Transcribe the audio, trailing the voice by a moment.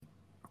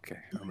Okay,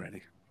 I'm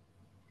ready.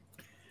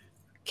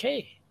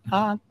 Okay.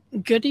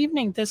 Good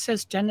evening. This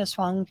is Dennis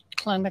Wang,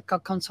 clinical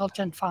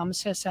consultant,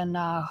 pharmacist, and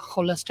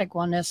holistic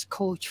wellness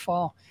coach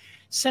for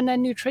Sin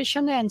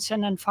Nutrition and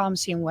Sin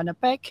Pharmacy in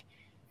Winnipeg.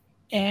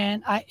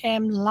 And I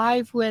am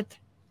live with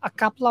a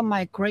couple of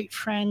my great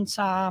friends,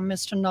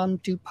 Mr. Norm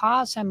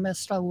Dupas and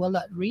Mr.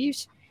 Willard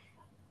Reeves.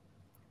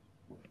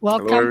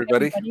 Welcome, Hello,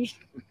 everybody. everybody.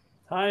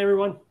 Hi,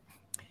 everyone.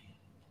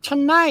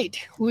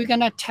 Tonight, we're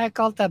going to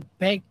tackle the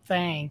big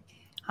thing,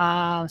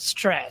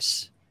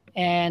 stress.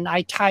 And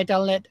I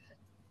title it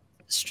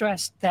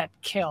Stress That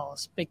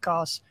Kills,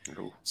 because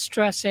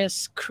stress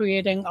is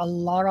creating a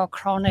lot of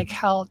chronic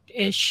health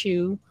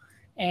issue.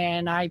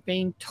 And I've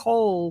been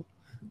told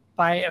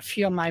by a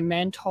few of my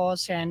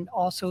mentors, and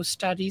also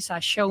studies are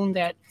shown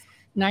that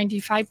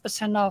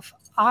 95% of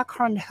our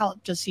chronic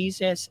health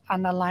diseases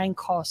underlying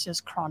cause is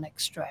chronic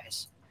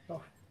stress.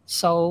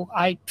 So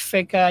I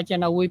figured,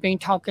 we've been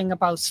talking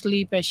about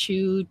sleep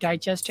issue,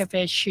 digestive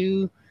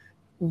issue,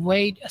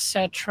 weight,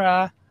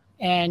 etc.,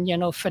 and,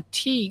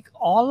 fatigue,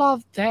 all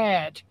of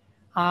that.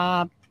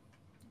 95%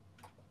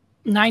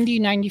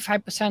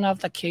 of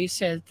the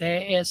cases,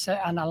 there is an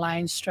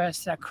underlying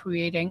stress that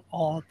creating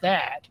all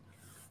that.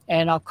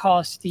 And of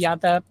course, the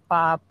other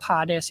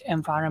part is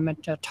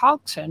environmental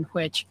toxin,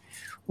 which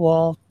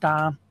we'll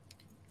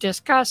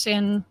discuss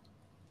in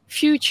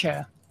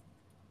future.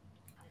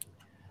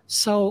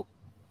 So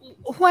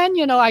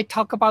when, I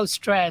talk about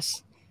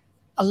stress,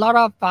 a lot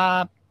of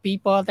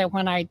people that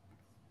when I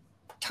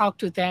talk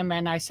to them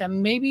and I said,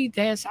 maybe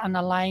there's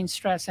underlying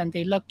stress, and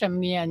they looked at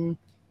me and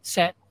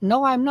said,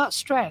 no, I'm not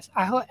stressed.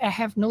 I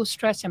have no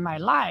stress in my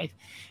life.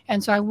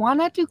 And so I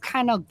wanted to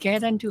kind of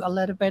get into a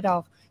little bit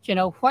of,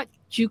 what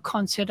you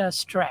consider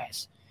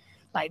stress.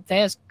 Like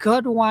there's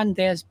good one,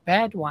 there's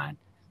bad one.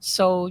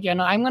 So,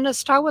 I'm going to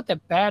start with the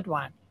bad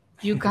one.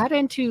 You got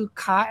into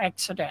car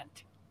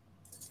accident.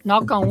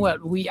 Knock on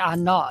wood, we are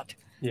not.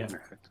 Yeah.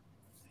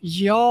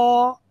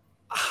 Your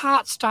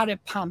heart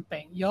started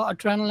pumping, your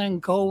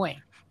adrenaline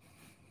going,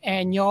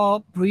 and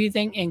your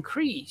breathing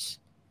increase.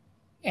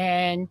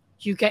 And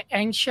you get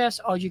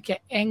anxious or you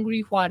get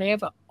angry,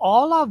 whatever.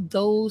 All of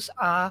those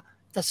are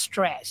the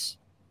stress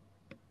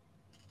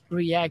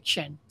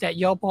reaction that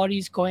your body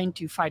is going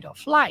to fight or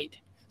flight.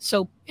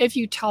 So if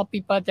you tell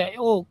people that,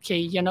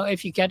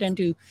 if you get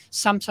into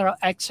some sort of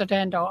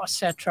accident or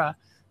etc.,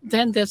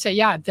 then they'll say,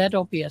 yeah,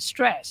 that'll be a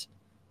stress.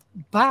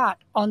 But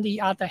on the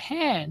other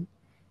hand,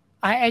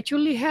 I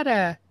actually had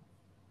a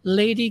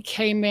lady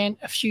came in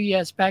a few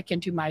years back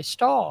into my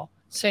store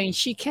saying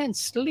she can't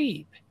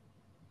sleep.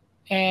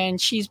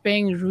 And she's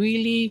been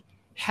really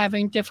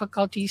having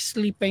difficulty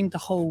sleeping the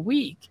whole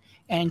week.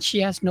 And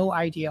she has no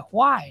idea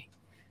why.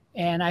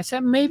 And I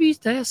said, maybe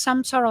there's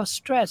some sort of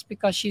stress,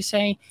 because she's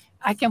saying,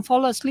 I can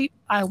fall asleep,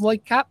 I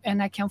wake up,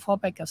 and I can fall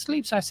back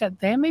asleep. So I said,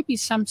 there may be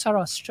some sort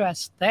of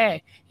stress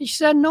there. And she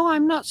said, no,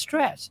 I'm not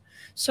stressed.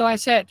 So I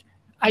said,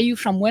 are you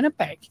from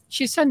Winnipeg?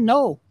 She said,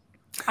 no,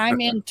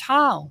 I'm in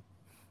town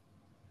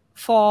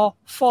for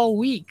 4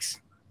 weeks.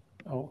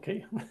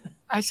 Okay.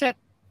 I said,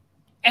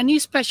 any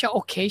special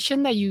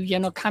occasion that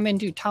you come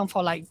into town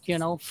for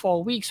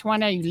 4 weeks?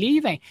 When are you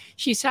leaving?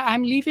 She said,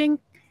 I'm leaving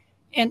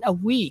in a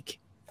week.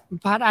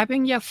 But I've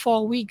been here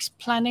 4 weeks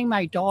planning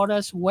my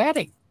daughter's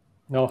wedding.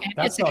 No, and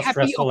that's it's a not happy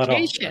stressful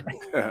occasion.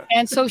 at all.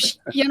 And so,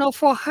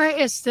 for her,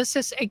 this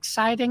is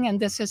exciting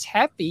and this is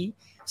happy.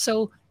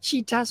 So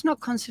she does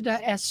not consider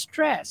as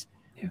stress.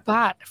 Yeah.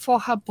 But for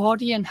her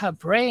body and her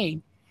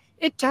brain,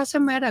 it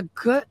doesn't matter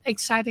good,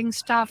 exciting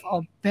stuff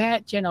or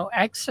bad,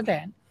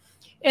 accident.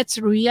 It's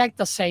react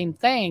the same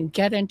thing,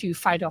 get into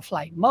fight or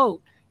flight mode.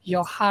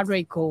 Your heart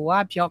rate go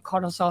up, your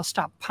cortisol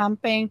start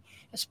pumping,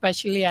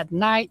 especially at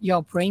night.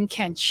 Your brain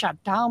can't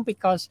shut down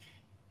because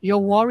you're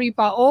worried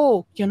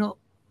about,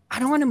 I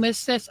don't want to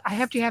miss this. I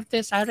have to have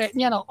this.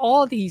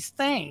 All these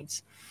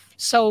things.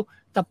 So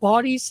the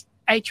body's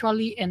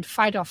actually in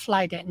fight or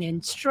flight and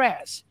in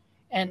stress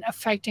and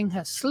affecting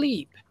her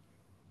sleep.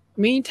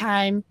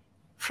 Meantime,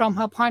 from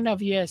her point of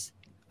view,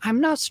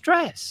 I'm not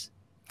stressed.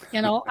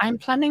 I'm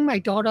planning my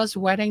daughter's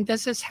wedding.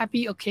 This is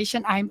happy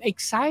occasion. I'm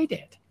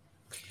excited.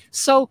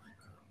 So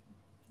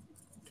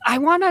I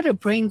wanted to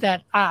bring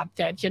that up,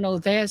 that,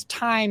 there's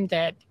time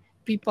that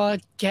people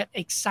get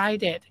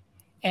excited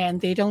and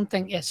they don't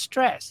think it's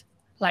stress.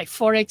 Like,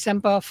 for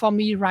example, for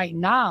me right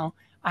now,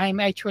 I'm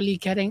actually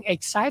getting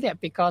excited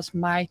because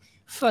my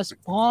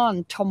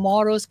firstborn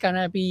tomorrow's going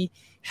to be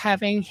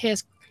having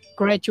his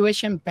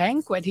graduation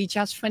banquet. He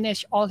just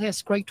finished all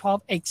his grade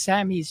 12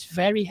 exam. He's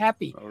very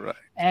happy. All right.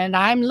 And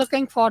I'm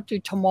looking forward to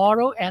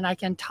tomorrow. And I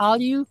can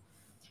tell you,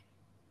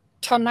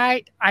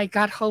 tonight I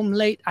got home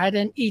late. I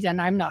didn't eat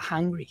and I'm not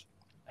hungry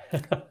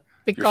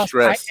because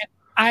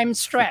I'm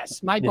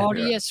stressed. My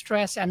body is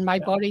stressed and my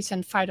body's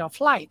in fight or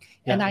flight.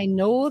 Yeah. And I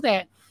know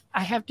that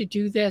I have to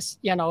do this,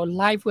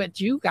 live with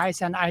you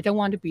guys, and I don't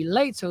want to be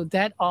late. So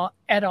that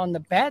add on the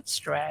bad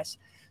stress.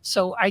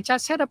 So I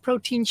just had a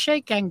protein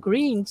shake and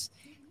greens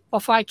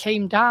before I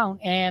came down,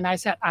 and I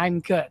said, I'm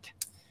good.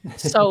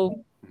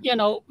 So,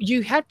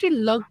 you have to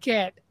look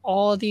at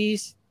all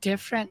these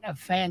different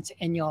events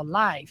in your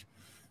life.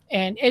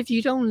 And if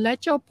you don't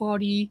let your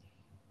body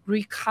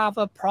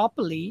recover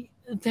properly,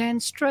 then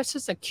stress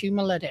is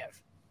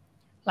accumulative.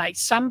 Like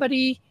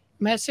somebody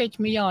messaged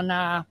me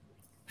on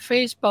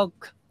Facebook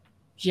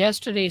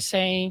yesterday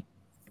saying,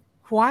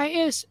 why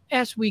is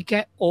as we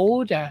get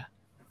older,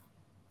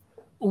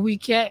 we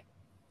get,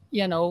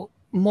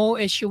 more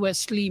issue with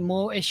sleep,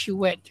 more issue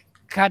with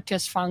gut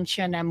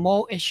dysfunction, and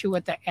more issue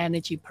with the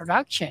energy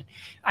production?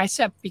 I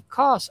said,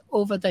 because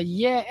over the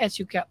year, as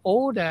you get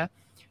older,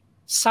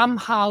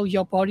 somehow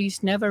your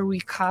body's never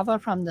recover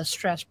from the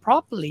stress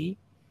properly.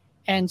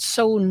 And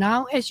so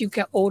now as you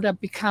get older,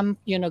 become,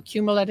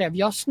 cumulative,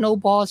 your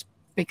snowballs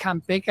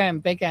become bigger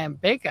and bigger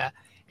and bigger.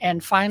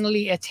 And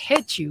finally it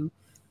hit you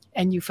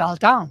and you fell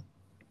down.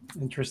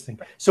 Interesting.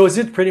 So is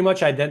it pretty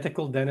much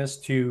identical, Dennis,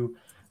 to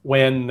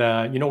when,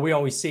 we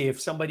always say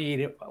if somebody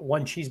ate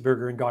one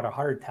cheeseburger and got a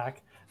heart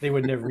attack, they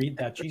would never eat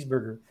that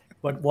cheeseburger.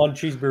 But one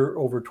cheeseburger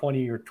over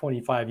 20 or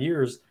 25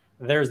 years,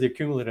 there's the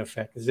cumulative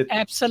effect. Is it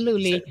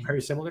Absolutely.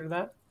 very similar to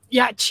that?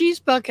 Yeah,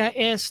 cheeseburger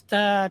is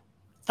the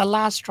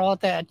last straw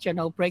that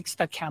breaks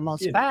the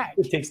camel's back.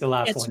 It takes the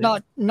last It's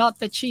one. not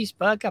the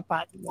cheeseburger,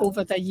 but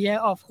over the year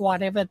of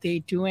whatever they're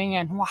doing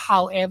and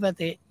however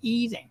they're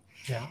eating.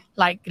 Yeah.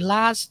 Like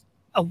last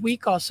a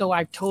week or so,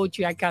 I told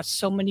you I got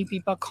so many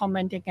people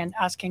commenting and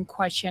asking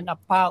questions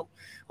about,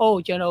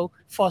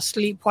 for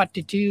sleep what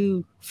to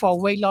do, for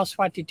weight loss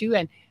what to do,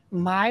 and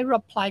my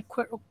reply,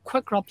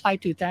 quick reply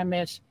to them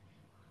is,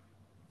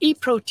 eat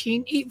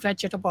protein, eat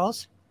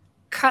vegetables,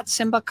 cut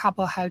simple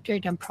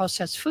carbohydrate and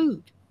processed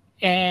food,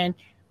 and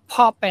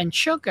pop and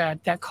sugar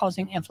that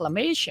causing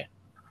inflammation.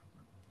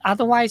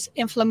 Otherwise,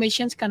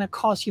 inflammation is going to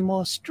cause you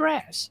more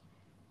stress.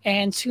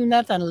 And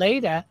sooner than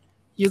later,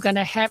 you're going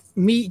to have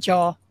meet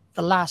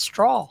the last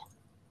straw.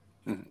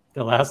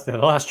 The last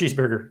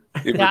cheeseburger.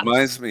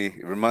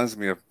 It reminds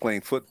me of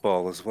playing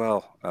football as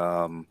well.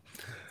 When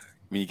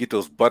you get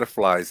those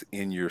butterflies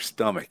in your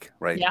stomach,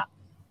 right? Yeah.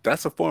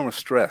 That's a form of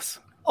stress.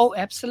 Oh,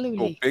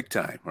 absolutely. Oh, big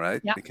time, right?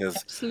 Yeah, because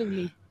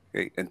absolutely.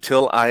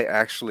 Until I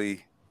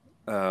actually,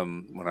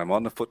 when I'm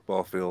on the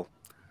football field,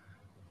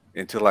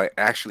 until I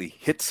actually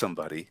hit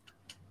somebody,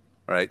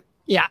 right?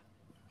 Yeah.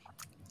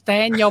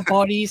 Then your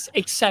body's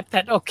accept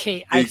that,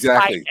 okay, I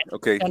exactly. fight it,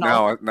 Okay,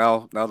 now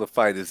the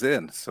fight is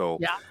in. So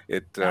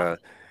it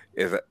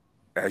is,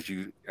 as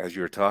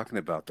you're talking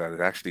about that, it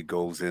actually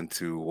goes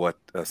into what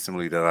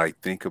simile that I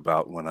think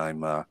about when I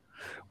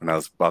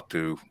was about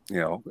to,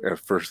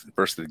 first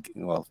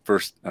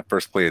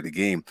play of the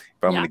game,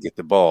 if I'm going to get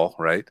the ball,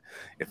 right?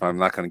 If I'm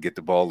not going to get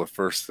the ball the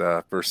first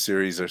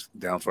series or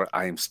down for it,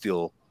 I am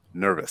still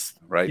nervous,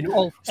 right?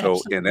 So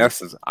absolutely. in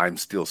essence, I'm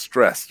still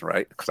stressed,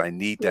 right? Because I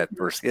need that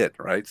first hit,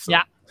 right? So,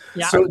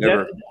 So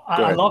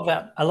I love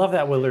that. I love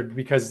that, Willard,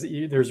 because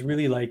there's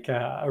really like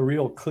a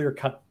real clear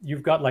cut.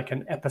 You've got like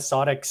an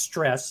episodic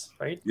stress,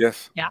 right?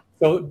 Yes. Yeah.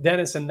 So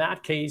Dennis, in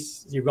that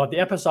case, you've got the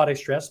episodic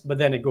stress, but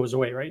then it goes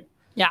away, right?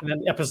 Yeah. And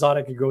then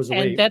episodic, it goes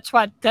away. And that's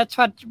what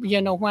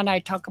when I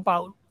talk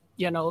about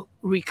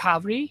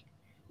recovery,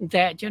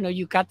 that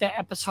you got the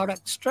episodic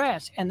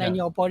stress and then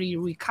your body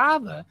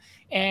recover.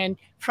 And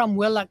from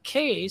Willard's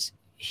case,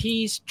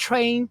 he's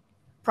trained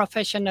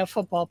professional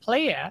football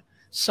player,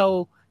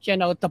 so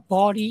the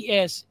body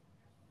is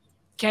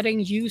getting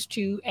used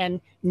to and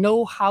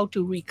know how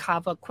to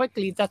recover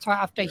quickly. That's why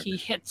after he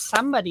hits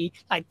somebody,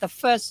 like the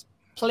first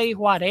play,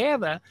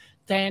 whatever,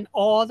 then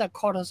all the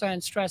cortisol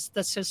and stress,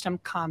 the system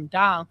calm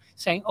down,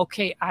 saying,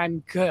 okay, I'm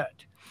good.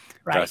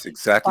 Right? That's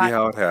exactly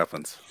how it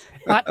happens.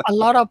 But a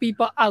lot of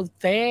people out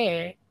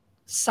there,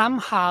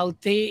 somehow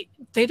they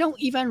don't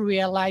even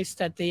realize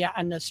that they are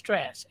under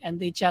stress, and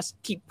they just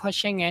keep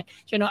pushing it.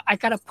 I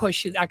gotta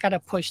push it, I gotta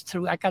push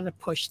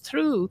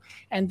through,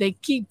 and they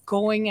keep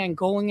going and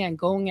going and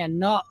going and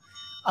not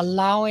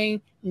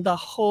allowing the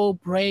whole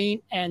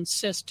brain and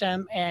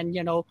system and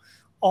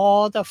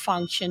all the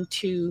function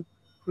to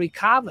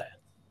recover.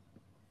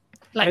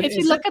 Like if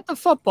you look at the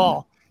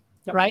football,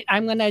 right?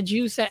 I'm gonna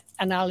use that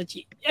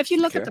analogy. If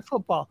you look at the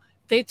football,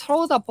 they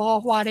throw the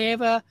ball,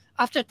 whatever,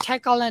 after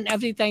tackle and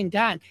everything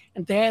done,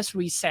 and there's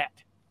reset,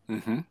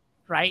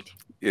 right?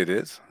 It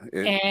is.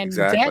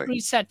 That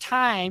reset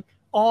time,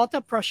 all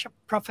the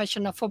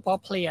professional football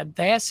player,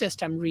 their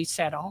system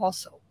reset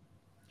also.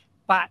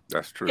 But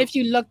that's true. If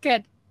you look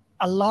at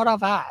a lot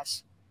of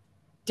us,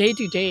 day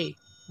to day,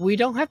 we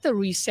don't have to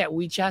reset.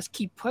 We just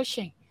keep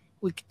pushing.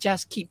 We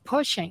just keep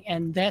pushing,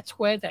 and that's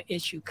where the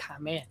issue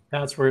come in.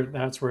 That's where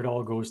it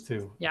all goes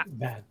to. Yeah.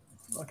 Bad.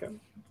 Okay.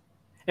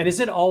 And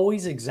is it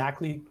always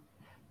exactly?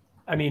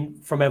 I mean,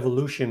 from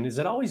evolution, is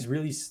it always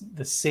really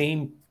the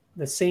same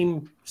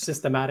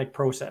systematic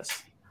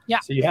process? Yeah.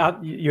 So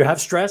you have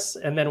stress,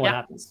 and then what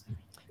happens?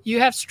 You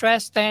have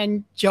stress,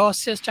 then your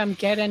system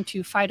get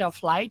into fight or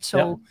flight.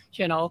 So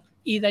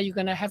either you're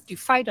gonna have to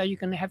fight or you're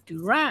gonna have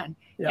to run.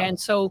 Yeah. And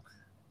so,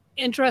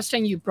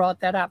 interesting you brought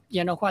that up.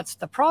 What's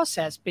the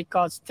process?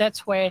 Because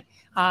that's where.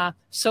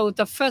 So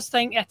the first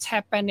thing that's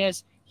happened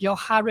is your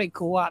heart rate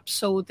go up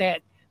so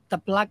that the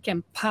blood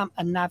can pump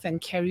enough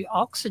and carry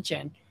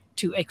oxygen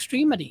to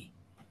extremity.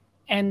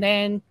 And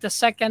then the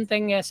second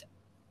thing is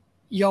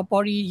your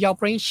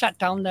brain shut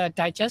down the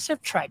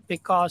digestive tract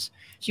because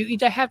you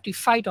either have to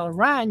fight or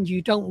run.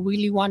 You don't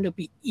really want to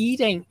be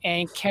eating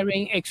and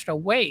carrying extra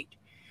weight.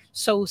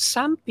 So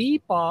some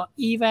people,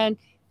 even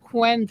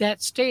when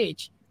that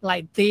stage,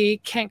 like they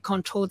can't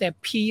control their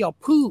pee or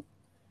poop,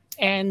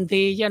 and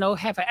they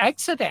have an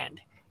accident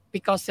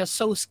because they're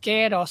so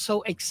scared or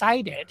so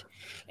excited,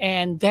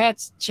 and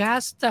that's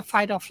just the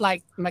fight or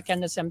flight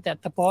mechanism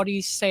that the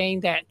body's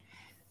saying that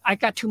I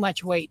got too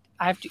much weight.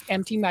 I have to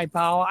empty my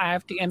bowel. I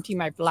have to empty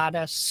my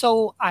bladder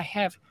so I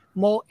have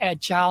more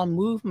agile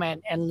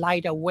movement and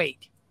lighter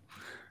weight.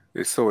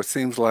 So it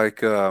seems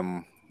like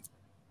um,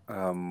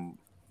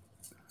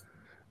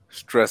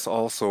 stress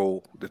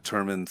also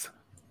determines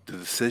the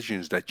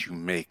decisions that you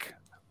make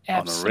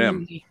on a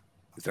rim. Absolutely.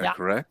 Is that Yeah.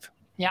 correct?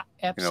 Yeah.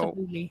 You know,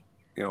 Absolutely.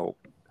 you know,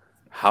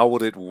 how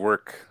would it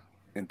work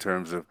in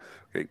terms of,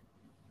 okay,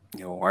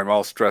 I'm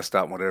all stressed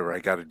out, whatever. I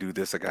got to do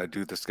this. I got to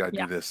do this. Got to do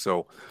Yeah. this.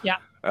 So Yeah.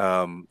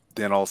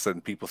 then all of a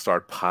sudden people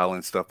start just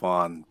piling stuff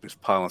on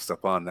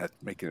that,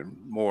 making it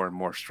more and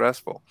more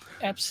stressful.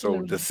 So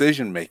Absolutely.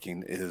 decision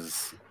making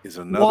is Was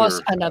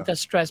another. another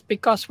stress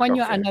because when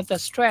you're Okay. under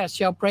stress,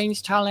 your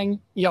brain's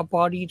telling your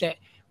body that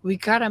we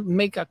gotta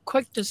make a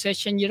quick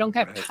decision. You don't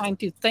have Right. time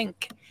to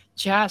think,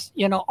 just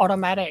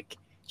automatic.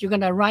 You're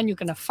gonna run, you're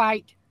gonna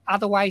fight,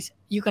 otherwise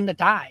you're gonna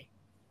die.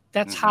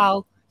 That's Hmm.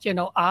 how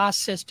our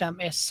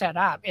system is set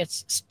up.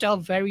 It's still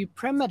very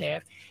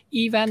primitive,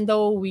 even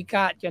though we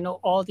got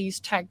all these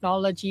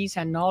technologies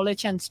and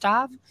knowledge and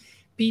stuff.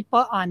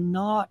 People are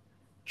not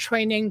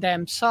training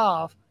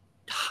themselves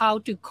how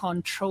to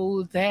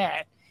control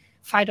that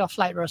fight or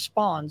flight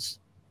response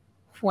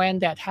when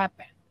that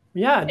happens.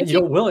 Yeah, If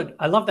you, Willard,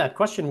 I love that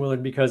question,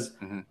 Willard, because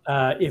Hmm.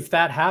 if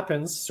that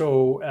happens,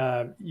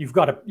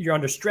 you're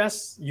under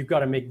stress, you've got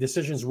to make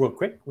decisions real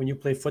quick when you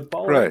play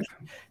football, right?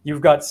 Right. You've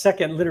got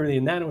literally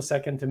a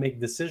nanosecond to make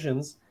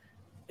decisions.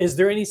 Is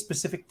there any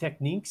specific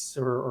techniques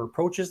or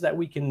approaches that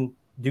we can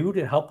do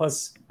to help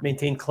us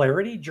maintain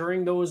clarity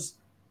during those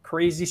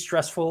crazy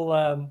stressful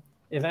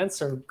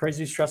events or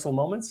crazy stressful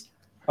moments?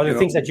 Are there You know,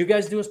 things that you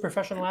guys do as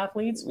professional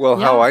athletes? yeah,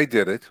 how I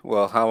did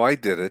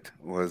it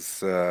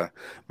was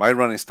my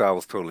running style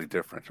was totally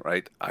different,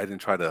 right? I didn't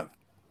try to,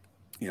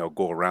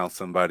 go around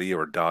somebody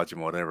or dodge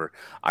them, whatever.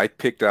 I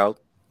picked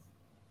out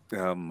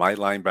my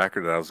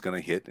linebacker that I was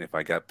going to hit. If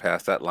I got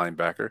past that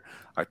linebacker,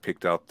 I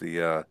picked out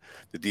the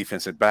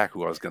defensive back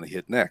who I was going to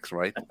hit next,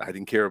 right? I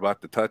didn't care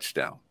about the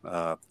touchdown,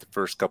 the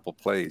first couple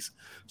plays.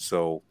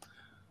 So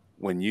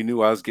when you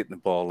knew I was getting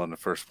the ball on the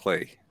first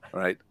play,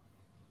 right?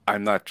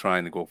 I'm not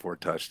trying to go for a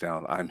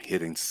touchdown. I'm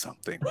hitting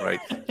something, right?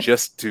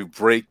 Just to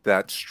break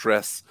that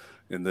stress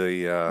in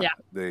yeah,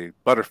 the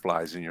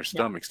butterflies in your yeah,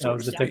 stomach, That so to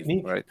was the yeah. speak,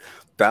 technique. right?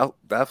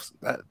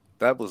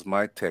 That was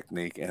my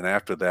technique, and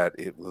after that,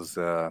 it was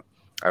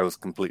I was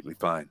completely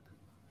fine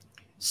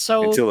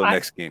So until the I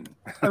next game.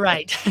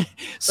 right.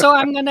 So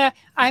I'm gonna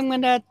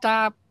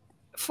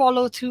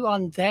follow through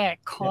on that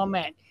Yep.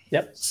 comment.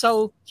 Yep.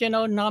 So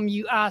Nam,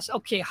 you ask,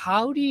 okay,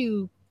 how do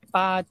you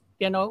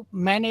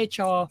manage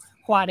or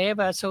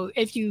whatever? So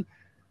if you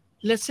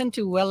listen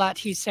to Willard,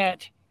 he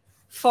said,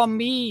 for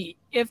me,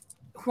 if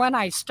when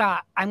I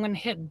start, I'm gonna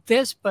hit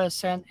this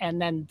person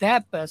and then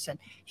that person.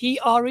 He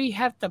already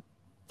have the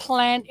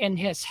plan in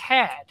his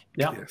head,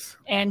 Yeah. Yes.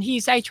 and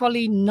he's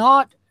actually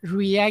not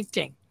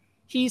reacting.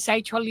 He's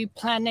actually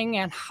planning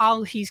and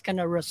how he's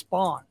gonna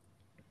respond.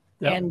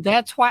 Yeah. And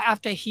that's why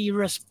after he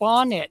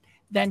responded,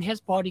 then his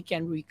body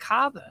can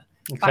recover.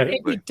 But if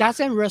he Exactly.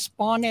 doesn't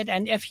respond it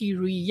and if he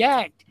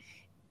react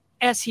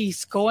as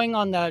he's going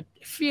on the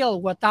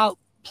field without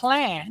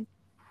plan,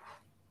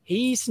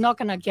 he's not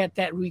gonna get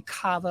that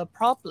recover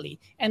properly.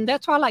 And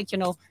that's why,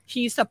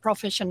 he's a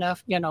professional,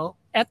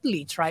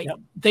 athletes, right? Yep.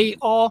 They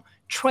all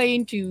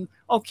train to,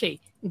 okay,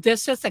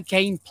 this is a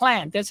game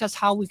plan. This is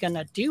how we're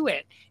gonna do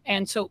it.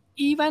 And so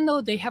even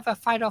though they have a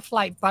fight or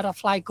flight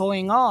butterfly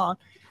going on,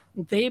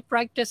 they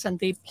practice and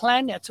they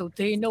plan it so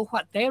they know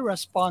what their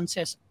response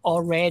is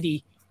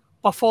already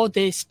before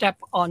they step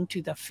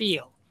onto the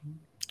field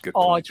Good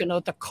or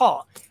point. the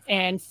call.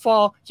 And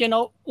for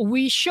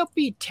we should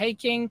be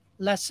taking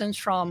lessons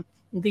from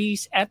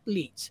these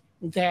athletes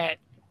that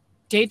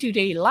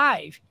day-to-day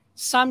life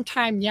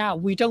sometimes, yeah,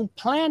 we don't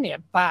plan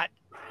it, but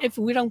if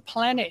we don't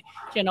plan it,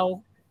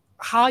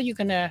 how are you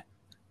gonna,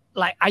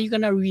 are you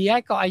gonna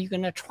react, or are you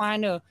gonna try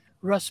to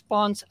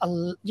respond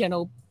a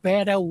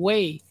better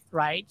way,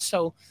 right?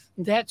 So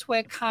that's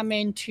where come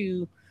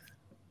into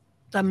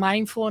the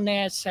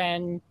mindfulness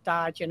and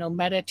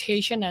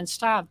meditation and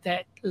stuff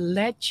that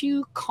let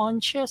you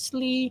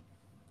consciously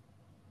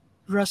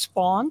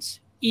respond,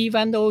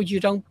 even though you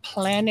don't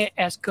plan it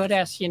as good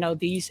as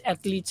these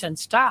athletes and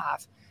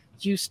stuff.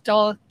 You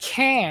still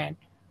can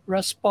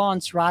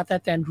respond rather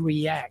than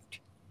react.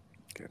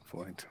 Good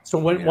point. So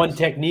one Yes.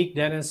 technique,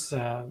 Dennis,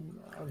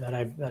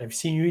 that I've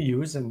seen you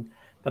use and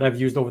that I've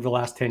used over the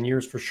last 10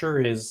 years for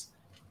sure is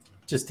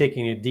just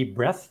taking a deep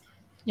breath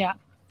Yeah,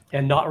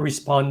 and not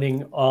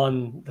responding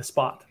on the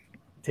spot,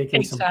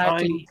 taking some time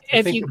exactly.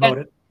 to think about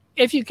it.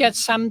 if you get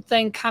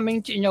something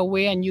coming in your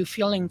way and you're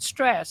feeling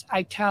stressed,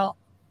 I tell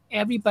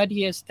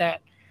everybody is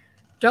that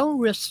don't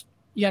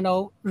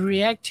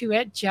react to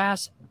it.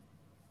 Just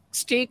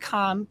stay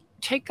calm,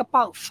 take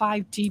about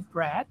 5 deep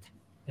breaths,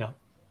 Yeah.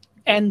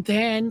 and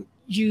then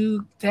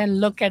you then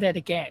look at it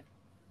again.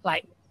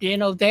 Like,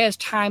 there's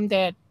time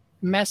that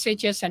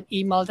messages and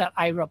email that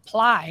I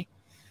reply.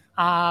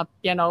 A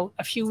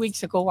few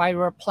weeks ago, I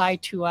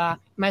replied to a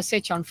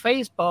message on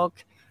Facebook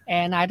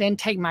and I didn't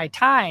take my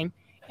time.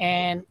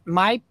 And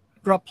my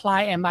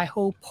reply and my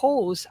whole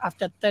post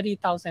after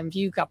 30,000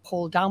 views got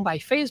pulled down by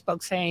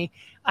Facebook saying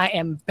I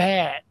am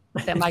bad,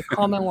 that my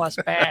comment was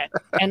bad.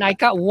 And I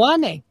got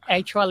warning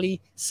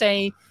actually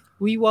saying,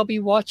 we will be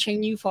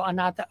watching you for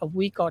another a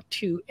week or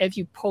two. If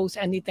you post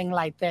anything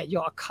like that,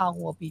 your account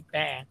will be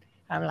banned.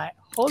 I'm like,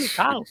 holy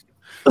cow.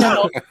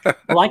 Well,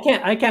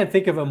 I can't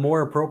think of a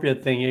more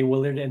appropriate thing,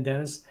 Willard and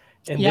Dennis,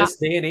 in Yeah, this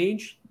day and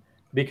age,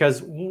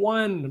 because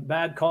one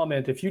bad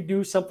comment, if you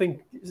do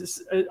something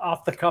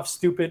off the cuff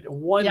stupid,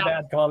 one yeah,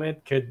 bad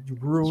comment could you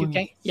ruin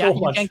can, so you can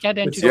much get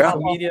with into Yeah. social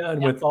trouble. media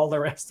and Yeah, with all the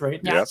rest,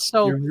 right? yeah. Yep.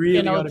 So, You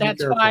really got to be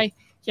that's careful. why,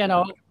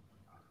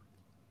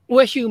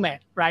 we're human,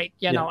 right?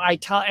 Yeah. I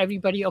tell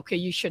everybody, okay,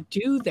 you should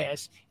do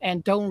this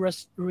and don't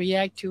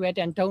react to it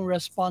and don't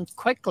respond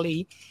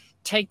quickly.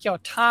 Take your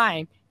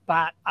time.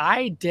 But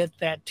I did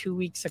that 2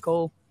 weeks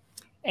ago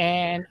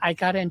and I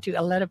got into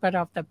a little bit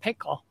of the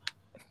pickle.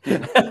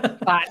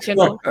 But,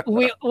 Well,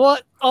 we're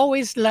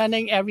always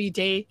learning every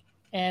day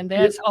and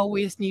yeah, there's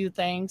always new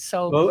things.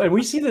 So, well, and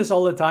we see this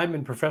all the time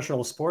in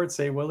professional sports,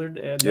 say Willard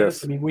and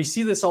Dennis. I Yes. mean, we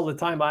see this all the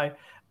time.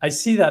 I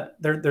see that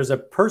there's a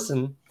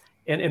person,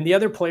 and the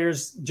other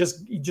players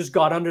just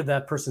got under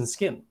that person's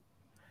skin,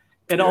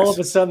 and all of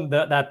Yes. a sudden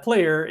that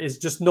player is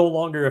just no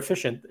longer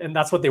efficient, and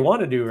that's what they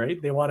want to do,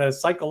 right? They want to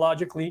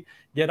psychologically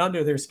get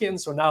under their skin.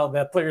 So now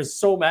that player is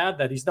so mad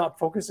that he's not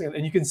focusing,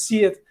 and you can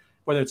see it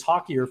whether it's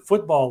hockey or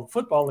football.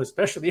 Football,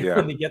 especially Yeah.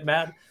 when they get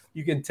mad,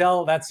 you can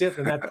tell that's it,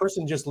 and that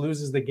person just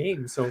loses the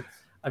game. So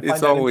I It's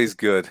find that always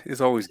interesting. good.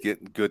 It's always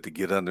good to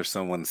get under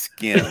someone's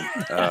skin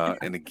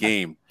in a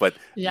game, but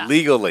yeah,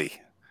 legally,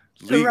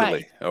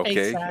 right. okay.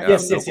 Yes, Exactly.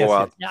 yes, yes,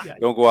 yes. Yeah, Yeah.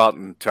 Don't go out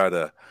and try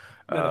to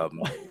No,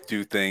 no.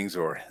 do things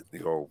or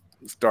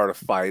start a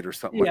fight or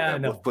something like Yeah,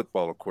 that. With no,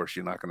 football, of course,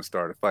 you're not going to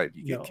start a fight.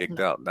 You get no. kicked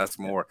no, out. That's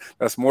Yeah.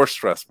 more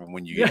stressful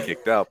when you get Yeah.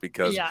 kicked out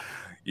because yeah,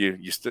 you're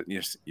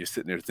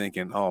sitting there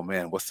thinking, oh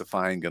man, what's the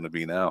fine going to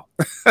be now?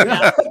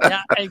 yeah,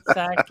 yeah,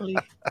 exactly.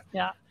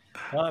 Yeah.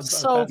 I'm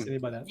So,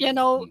 fascinated by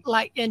that.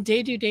 like in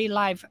day-to-day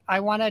life, I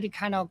wanted to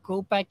kind of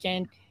go back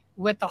in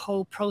with the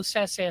whole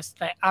process is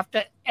that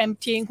after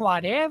emptying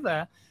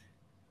whatever,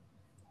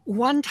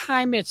 one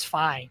time it's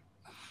fine,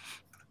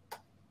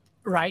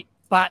 right?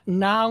 But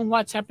now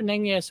what's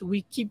happening is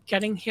we keep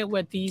getting hit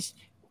with these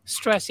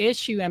stress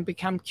issue and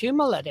become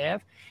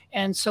cumulative.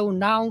 And so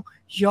now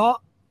your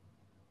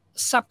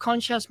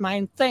subconscious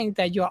mind think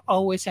that you're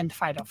always in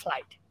fight or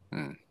flight.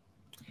 Hmm.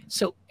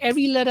 So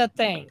every little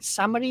thing,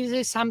 somebody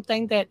says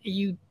something that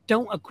you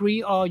don't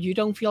agree or you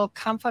don't feel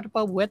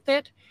comfortable with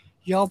it,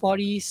 your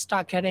body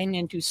start getting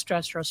into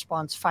stress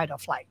response, fight or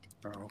flight.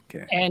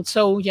 Okay. And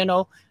so,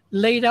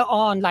 later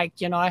on, like,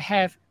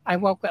 I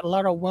work with a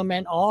lot of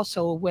women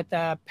also with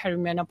the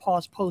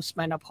perimenopause,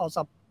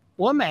 postmenopausal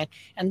women,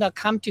 and they'll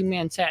come to me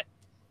and say,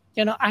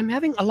 I'm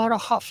having a lot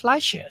of hot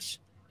flashes,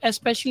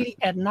 especially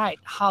at night.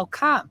 How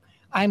come?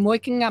 I'm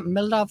waking up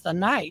middle of the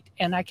night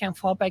and I can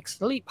fall back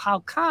asleep. How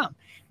come?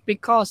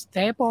 Because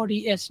their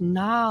body is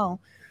now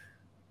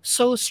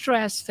so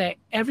stressed that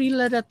every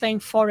little thing,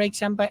 for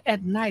example,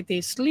 at night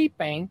they're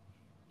sleeping,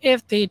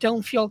 if they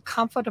don't feel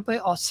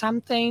comfortable or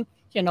something,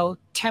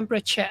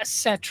 temperature,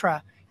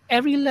 etc.,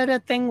 every little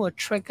thing will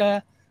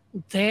trigger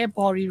their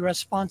body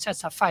response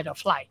as a fight or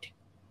flight.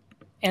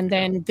 And Yeah.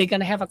 then they're going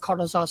to have a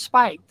cortisol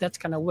spike that's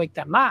going to wake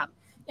them up.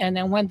 And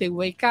then when they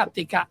wake up,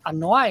 they got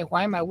annoyed.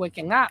 Why am I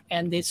waking up?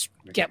 And they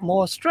get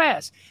more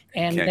stress.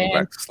 And Can't go then,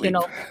 back to sleep.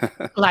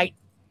 like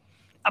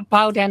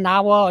about an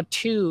hour or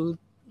two,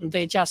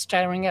 they're just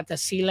staring at the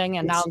ceiling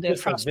and now It's they're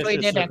just a vicious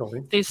frustrated and circle,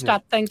 right? they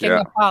start thinking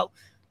Yeah. about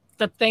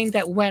the thing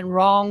that went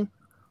wrong,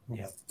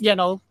 Yeah.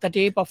 the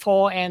day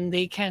before and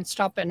they can't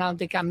stop it. Now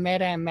they got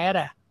madder and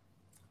madder.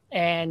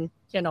 And,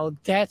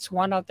 that's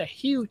one of the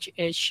huge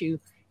issue.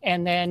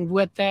 And then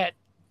with that,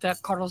 the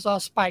cortisol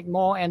spike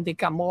more and they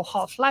got more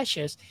hot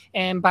flashes.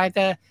 And by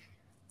the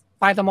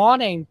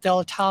morning,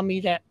 they'll tell me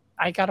that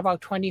I got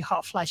about 20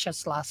 hot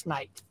flashes last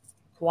night.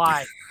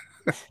 Why?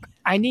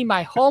 I need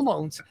my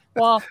hormones.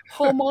 Well,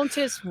 hormones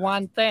is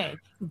one thing,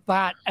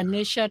 but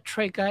initial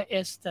trigger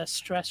is the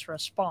stress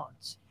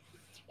response.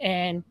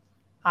 And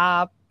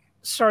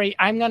sorry,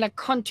 I'm gonna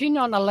continue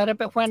on a little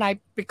bit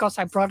because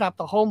I brought up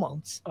the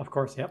hormones, Of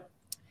course. Yep.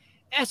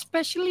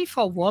 especially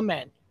for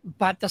women,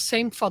 but the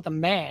same for the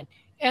man.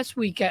 As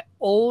we get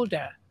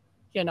older,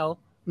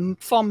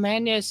 for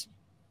men is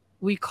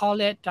we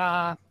call it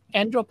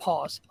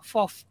andropause.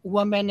 For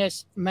women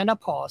is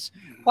menopause.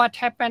 What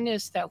happens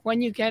is that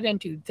when you get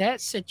into that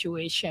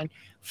situation,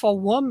 for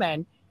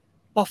women,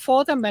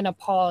 before the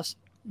menopause,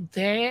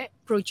 their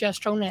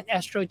progesterone and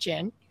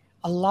estrogen,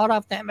 a lot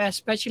of them,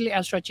 especially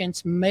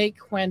estrogens,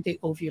 make when they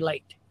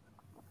ovulate.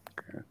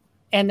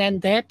 And then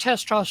their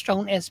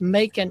testosterone is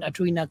making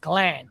adrenal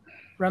gland.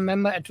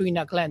 Remember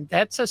adrenal gland,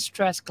 that's a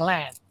stress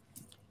gland.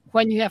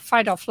 When you have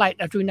fight or flight,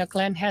 adrenal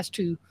gland has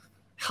to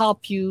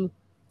help you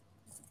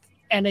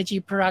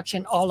energy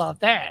production, all of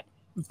that.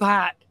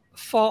 But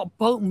for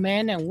both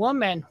men and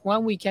women,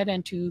 when we get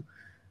into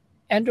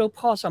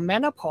andropause or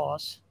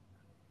menopause,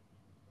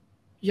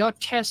 your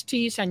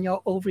testes and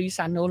your ovaries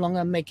are no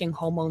longer making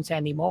hormones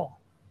anymore.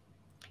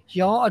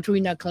 Your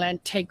adrenal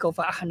gland take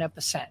over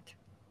 100%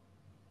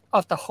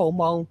 of the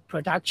hormone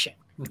production.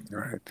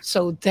 Right.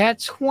 So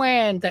that's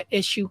when the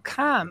issue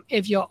come.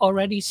 If you're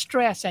already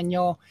stressed and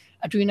your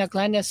adrenal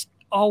gland is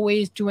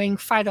always doing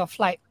fight or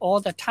flight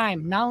all the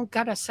time, now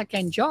got a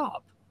second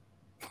job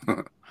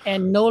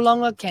and no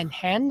longer can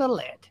handle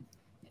it.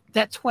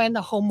 That's when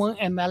the hormone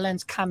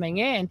imbalance coming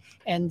in,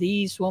 and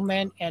these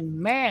women and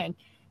men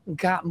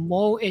got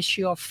more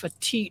issue of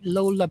fatigue,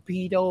 low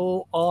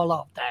libido, all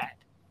of that.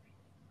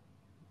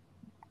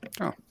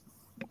 Oh.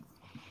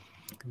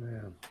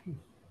 Yeah.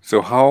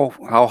 So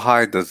how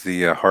high does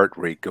the heart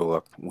rate go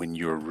up when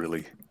you're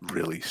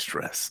really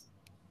stressed?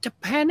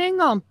 Depending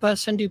on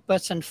person to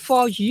person,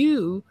 for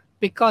you,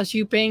 because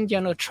you being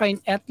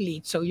trained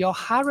athlete, so your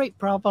heart rate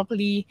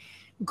probably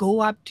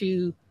go up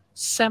to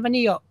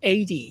 70 or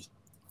 80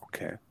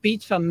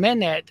 beats per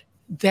minute.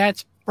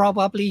 That's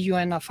probably you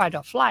in a fight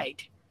or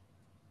flight.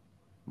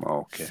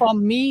 Okay. For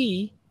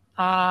me,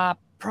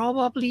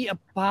 probably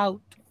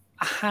about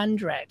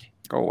 100.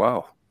 Oh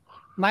wow.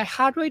 My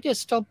heart rate is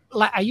still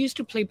like I used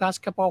to play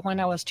basketball when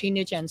I was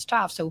teenager and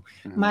stuff. So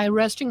my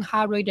resting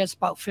heart rate is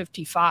about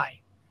 55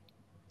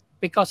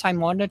 because I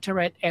monitor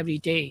it every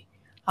day.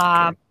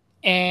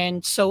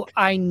 And so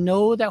I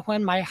know that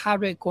when my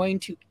heart rate going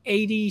to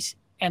 80s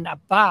and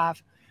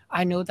above,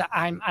 I know that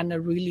I'm under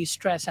really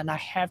stress and I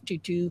have to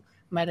do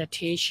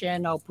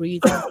meditation or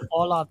breathing,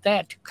 all of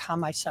that to calm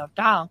myself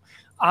down.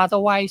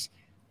 Otherwise,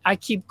 I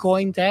keep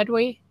going that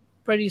way.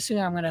 Pretty soon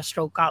I'm going to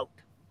stroke out.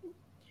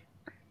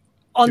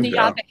 On the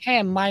other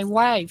hand, my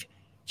wife,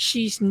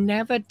 she's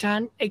never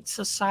done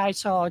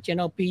exercise or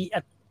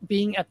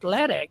being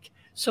athletic,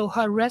 so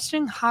her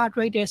resting heart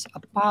rate is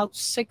about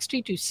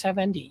 60 to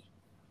 70.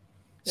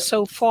 Yep.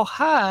 So for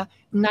her,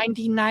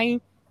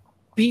 99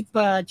 beat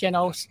per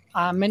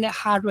minute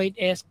heart rate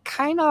is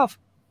kind of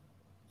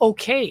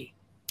okay.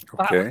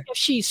 But if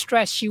she's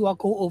stressed, she will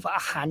go over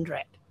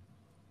 100.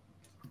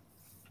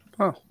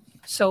 Oh.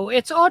 So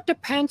it all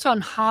depends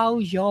on how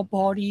your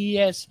body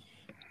is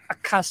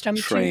accustomed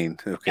trained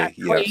to. Okay.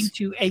 Trained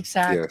to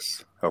exactly.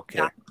 Yes.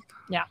 Okay.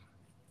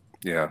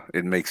 Yeah.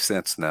 It makes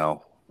sense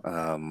now,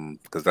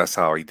 because that's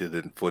how I did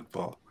it in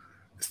football,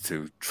 is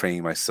to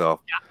train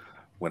myself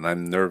when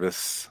I'm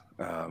nervous.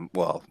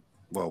 Well,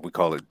 we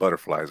call it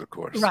butterflies, of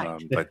course,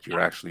 right. But you're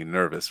actually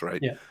nervous,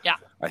 right? Yeah.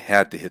 I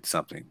had to hit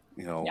something,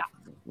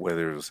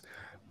 whether it was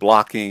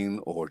blocking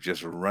or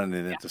just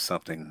running into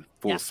something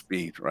full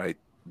speed, right?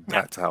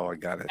 That's how I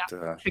got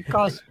it.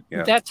 Because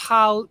that's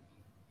how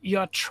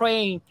you're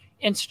trained.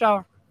 Instead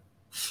of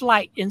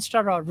flight,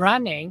 instead of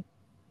running,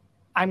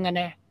 I'm going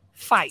to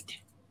fight.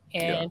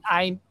 And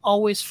I'm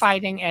always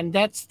fighting. And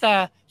that's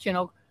the,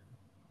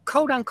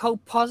 quote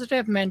unquote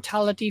positive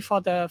mentality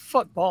for the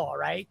football,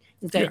 right?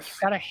 That you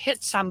got to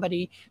hit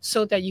somebody,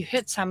 so that you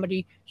hit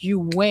somebody, you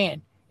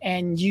win.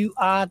 And you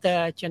are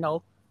the,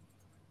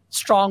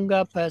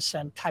 stronger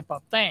person type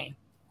of thing.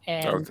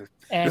 And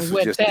this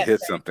with just that, to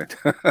hit something.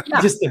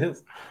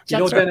 Dennis,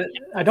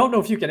 I don't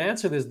know if you can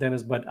answer this,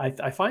 Dennis, but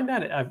I find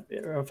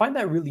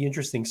that really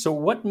interesting. So,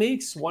 what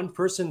makes one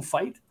person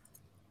fight,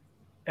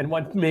 and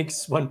what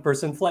makes one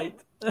person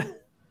flight?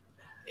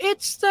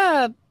 It's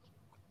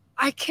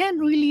I can't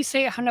really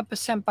say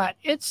 100%, but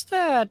it's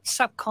the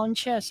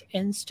subconscious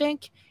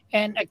instinct,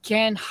 and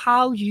again,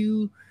 how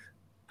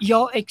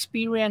your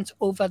experience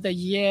over the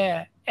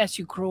year as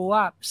you grow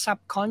up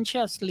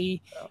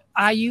subconsciously.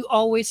 Are you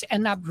always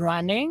end up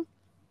running,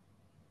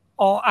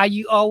 or are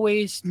you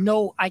always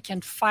no, I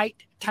can fight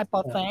type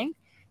of thing,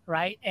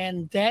 right?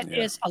 And that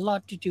is a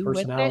lot to do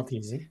with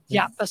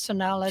it.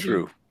 Personality.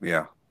 True.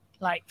 Yeah.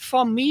 Like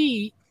for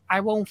me,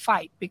 I won't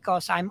fight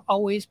because I'm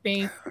always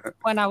being,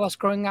 when I was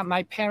growing up,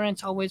 my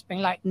parents always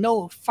been like,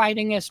 no,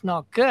 fighting is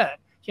not good.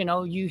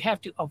 You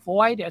have to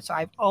avoid it. So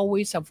I've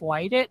always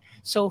avoided.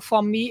 So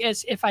for me,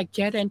 is if I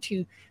get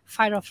into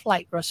fight or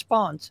flight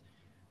response,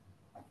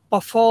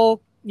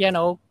 before,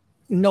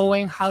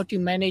 knowing how to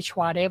manage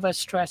whatever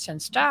stress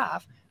and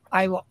stuff,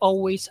 I will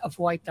always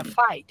avoid the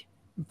fight.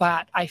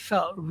 But I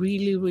felt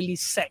really, really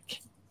sick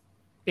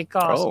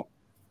because,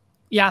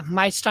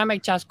 my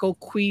stomach just go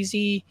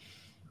queasy.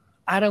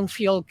 I don't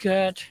feel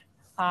good.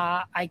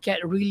 I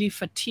get really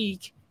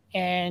fatigued.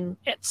 And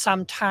at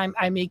some time,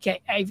 I may get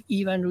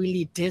even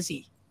really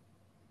dizzy.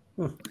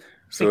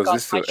 So is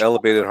this an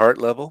elevated heart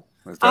level?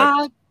 Is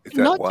that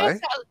not why?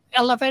 just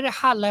elevated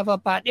heart level,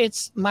 but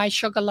it's my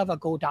sugar level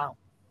go down.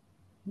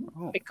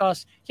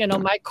 Because,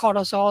 my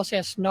cortisol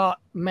is not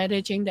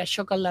managing the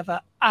sugar level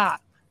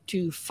up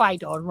to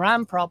fight or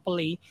run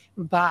properly,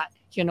 but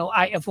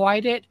I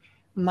avoided.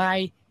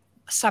 My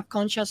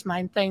subconscious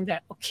mind think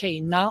that, okay,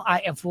 now I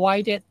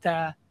avoided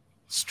the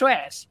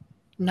stress.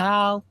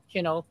 Now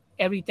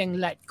everything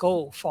let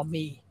go for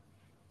me.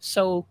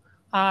 So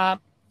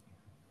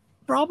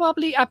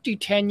probably up to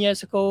 10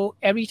 years ago,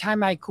 every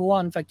time I go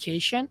on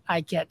vacation,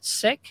 I get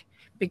sick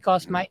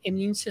because my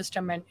immune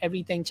system and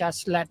everything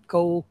just let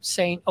go,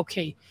 saying,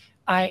 okay,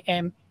 I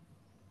am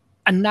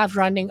enough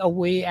running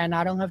away and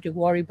I don't have to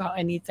worry about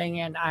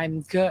anything and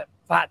I'm good.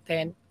 But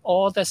then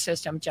all the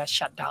system just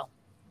shut down.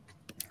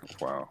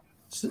 Wow.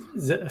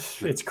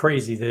 It's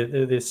crazy.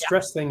 The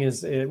stress thing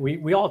is,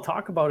 we all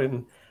talk about it,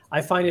 and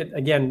I find it,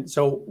 again,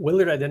 so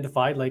Willard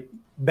identified, like,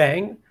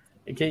 bang,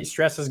 okay,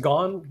 stress is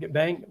gone,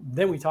 bang.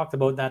 Then we talked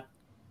about that.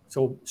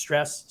 So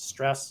stress.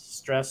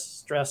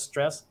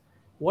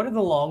 What are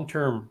the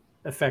long-term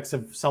effects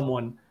of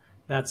someone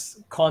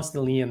that's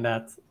constantly in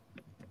that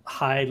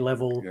high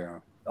level,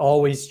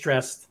 always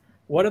stressed?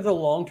 What are the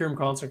long-term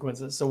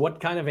consequences? So what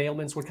kind of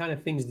ailments, what kind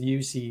of things do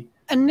you see?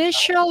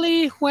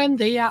 Initially, when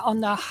they are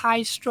on a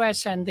high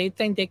stress and they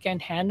think they can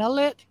handle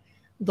it,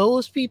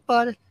 those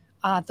people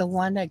are the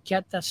one that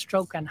get the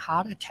stroke and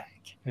heart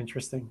attack.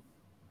 Interesting.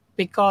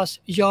 Because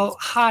your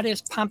heart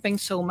is pumping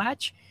so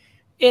much,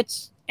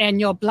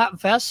 and your blood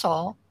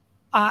vessel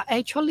are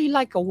actually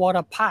like a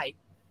water pipe,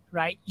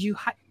 right? You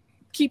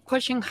keep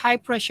pushing high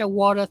pressure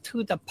water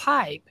through the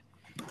pipe,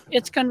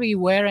 it's going to be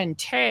wear and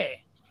tear.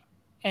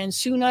 And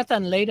sooner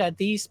than later,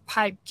 these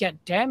pipes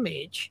get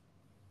damaged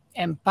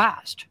and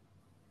burst.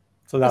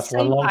 So that's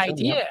one long term.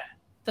 Idea.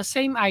 The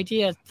same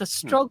idea. The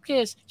stroke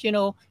is,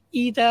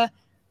 either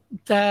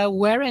the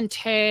wear and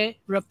tear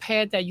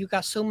repair that you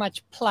got so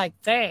much plaque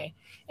there.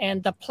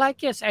 And the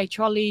plaque is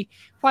actually,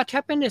 what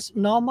happened is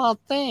normal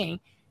thing,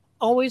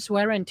 always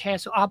wear and tear.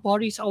 So our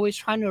body's always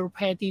trying to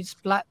repair these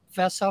blood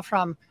vessels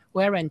from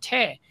wear and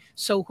tear.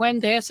 So when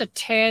there's a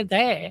tear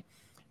there,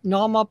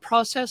 normal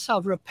process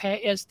of repair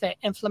is the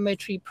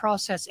inflammatory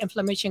process,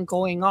 inflammation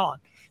going on.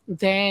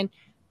 Then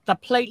the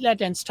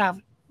platelet and stuff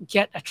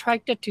get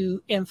attracted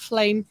to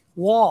inflamed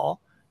wall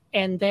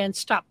and then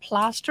start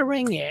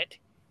plastering it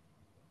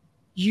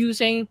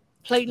using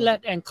platelet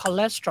and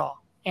cholesterol.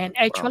 And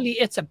actually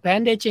it's a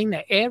bandaging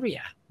the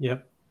area.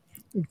 Yep.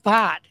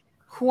 But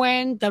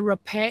when the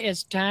repair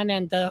is done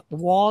and the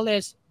wall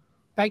is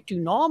back to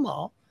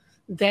normal,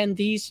 then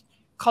these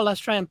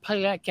cholesterol and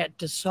platelet get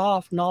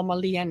dissolved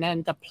normally and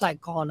then the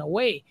plaque gone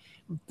away.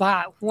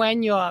 But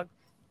when you're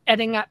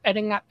adding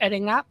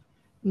up,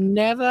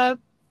 never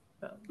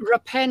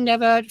repair,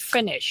 never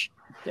finish.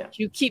 Yeah.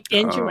 You keep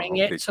injuring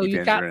it. So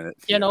you got,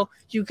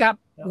 you got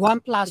one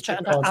plaster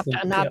after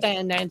another.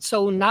 And then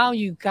so now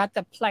you got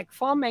the plaque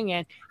forming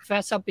and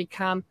vessel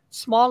become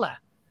smaller.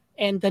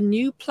 And the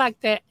new plaque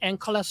that and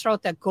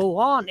cholesterol that go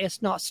on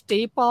is not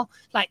stable.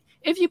 Like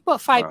if you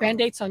put 5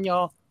 Band-Aids on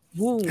your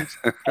wounds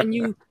and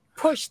you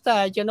push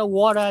the,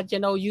 water,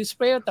 you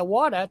spray the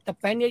water, the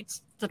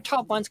Band-Aids, the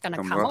top one's going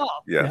to come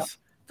off. Yes.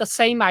 The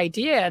same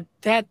idea,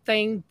 that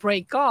thing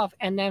break off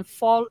and then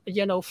fall,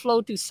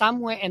 flow to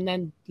somewhere and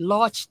then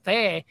lodge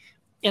there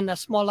in a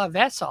smaller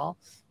vessel,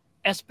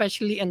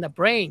 especially in the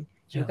brain.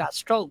 You got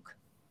stroke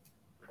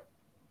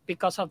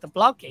because of the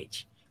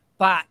blockage.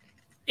 But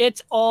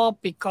it's all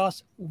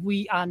because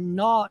we are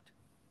not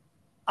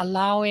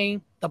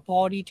allowing the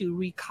body to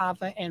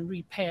recover and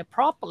repair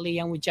properly,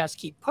 and we just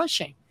keep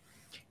pushing.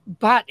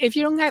 But if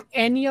you don't have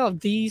any of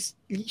these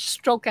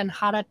stroke and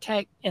heart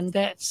attack in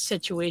that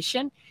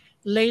situation,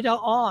 later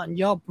on,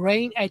 your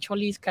brain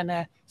actually is going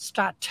to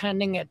start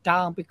turning it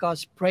down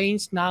because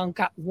brains now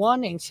got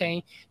warning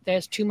saying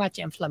there's too much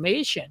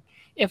inflammation.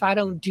 If I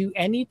don't do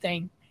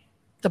anything,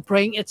 the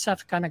brain itself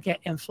is going to get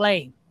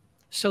inflamed.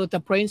 So the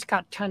brain's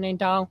got turning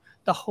down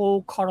the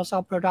whole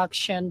cortisol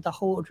production, the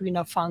whole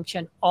adrenal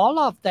function, all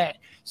of that.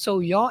 So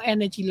your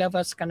energy level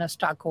is going to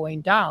start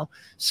going down.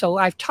 So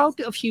I've talked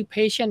to a few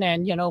patients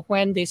and,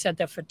 when they said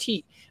they're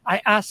fatigued,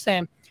 I asked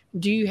them,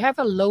 do you have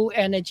a low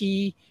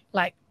energy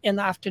like in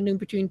the afternoon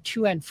between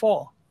 2 and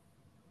 4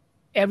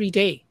 every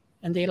day?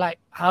 And they're like,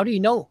 how do you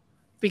know?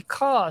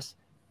 Because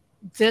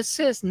this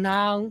is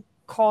now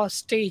called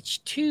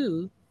stage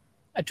 2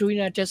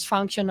 adrenal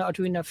dysfunction or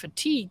adrenal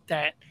fatigue,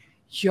 that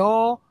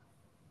your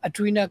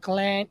adrenal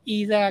gland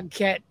either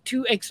get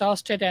too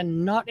exhausted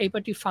and not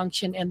able to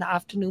function in the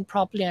afternoon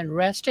properly and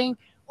resting,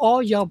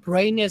 or your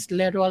brain is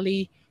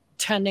literally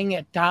turning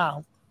it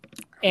down.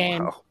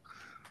 And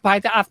by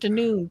the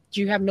afternoon,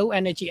 you have no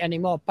energy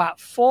anymore. But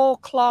 4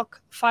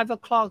 o'clock, 5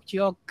 o'clock,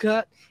 you're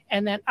good.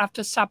 And then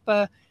after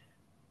supper,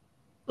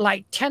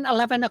 like 10,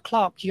 11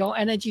 o'clock, your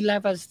energy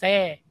level's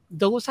there.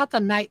 Those are the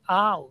night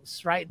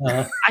owls, right?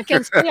 I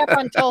can stay up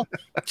until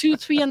 2,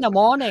 3 in the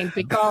morning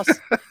because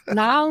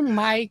now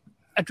my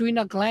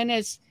adrenal gland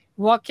is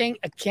working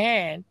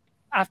again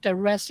after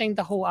resting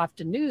the whole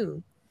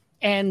afternoon.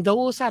 And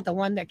those are the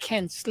one that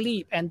can't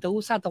sleep. And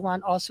those are the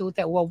one also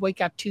that will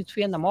wake up 2,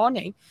 3 in the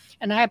morning.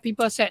 And I have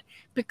people said,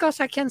 because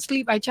I can't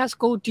sleep, I just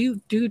go do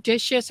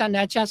dishes and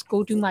I just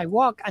go do my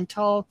walk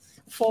until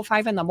 4,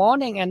 5 in the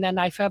morning. And then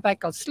I fell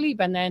back asleep.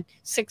 And then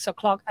 6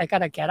 o'clock, I got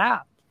to get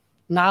up.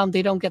 Now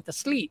they don't get the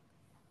sleep.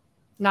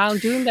 Now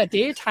during the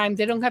daytime,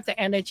 they don't have the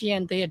energy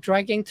and they are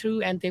dragging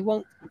through and they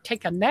won't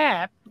take a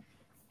nap.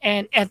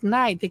 And at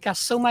night, they got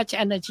so much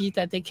energy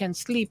that they can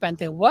sleep and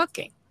they're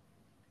working.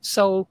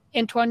 So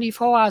in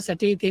 24 hours a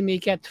day, they may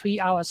get 3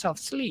 hours of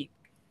sleep.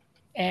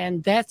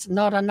 And that's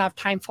not enough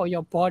time for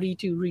your body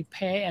to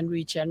repair and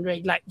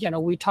regenerate, like,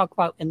 we talk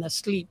about in the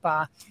sleep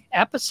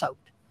episode.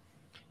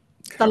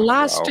 The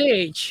last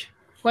stage,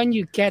 when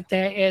you get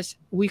there, is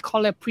we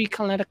call it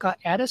preclinical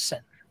Edison.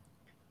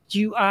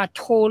 You are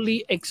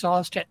totally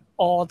exhausted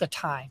all the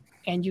time,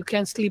 and you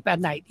can't sleep at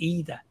night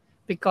either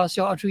because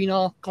your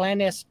adrenal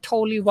gland is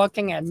totally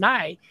working at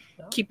night,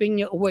 keeping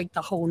you awake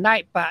the whole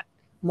night. But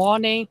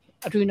morning,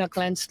 adrenal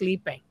gland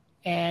sleeping,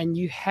 and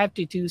you have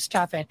to do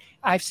stuff. And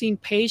I've seen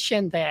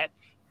patients that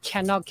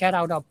cannot get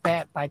out of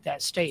bed by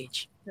that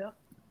stage. Yeah.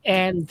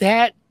 And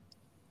that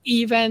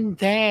even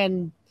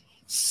then,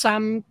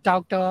 some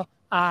doctor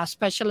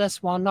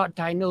specialists will not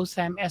diagnose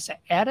them as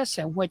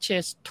Edison, which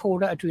is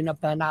total adrenal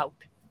burnout.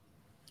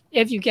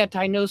 If you get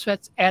diagnosed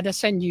with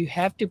Edison, you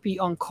have to be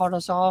on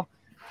cortisol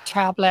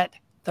tablet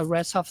the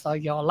rest of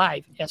your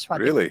life. That's what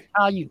they will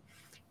tell you.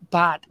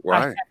 But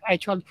why?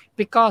 Actually,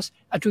 because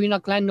adrenal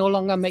gland no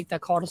longer make the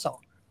cortisol,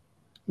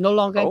 no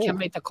longer can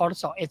make the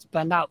cortisol. It's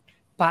burnout.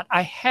 But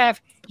I have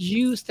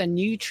used the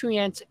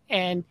nutrients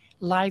and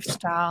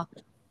lifestyle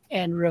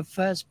and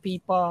reverse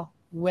people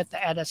with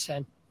the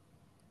Edison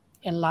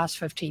in the last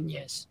 15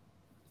 years.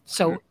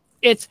 So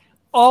it's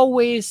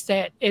always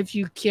that if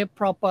you give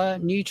proper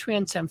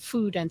nutrients and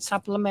food and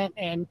supplement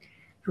and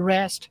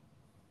rest,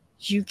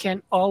 you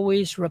can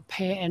always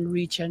repair and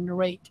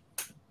regenerate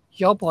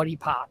your body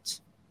parts.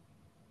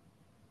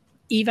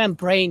 Even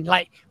brain,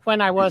 like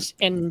when I was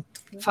in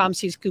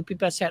pharmacy school,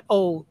 people said,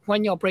 oh,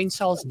 when your brain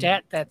cells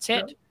dead, that's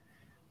it.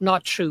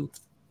 Not true.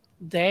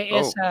 There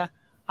is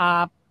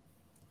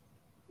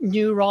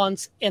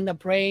neurons in the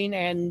brain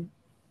and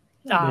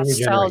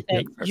cells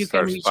that you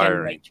can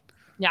regenerate.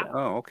 Yeah.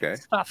 Oh, okay.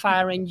 Start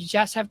firing. You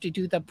just have to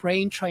do the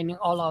brain training,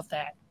 all of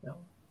that.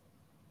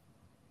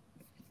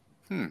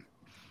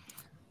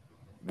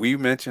 We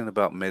mentioned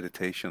about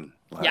meditation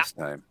last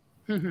time.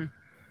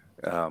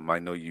 Mm-hmm. I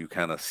know you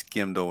kind of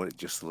skimmed over it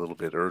just a little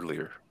bit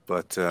earlier,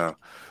 but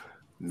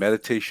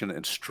meditation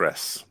and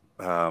stress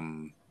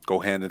go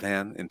hand in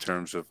hand in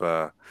terms of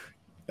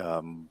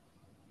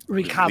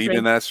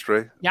relieving that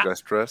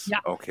stress. Yeah,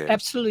 okay,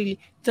 absolutely.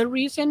 The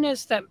reason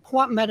is that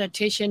what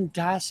meditation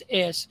does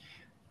is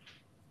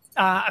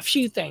a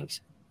few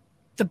things.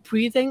 The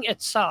breathing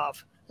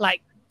itself,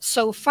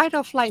 so fight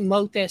or flight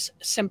mode is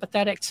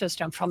sympathetic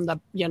system from the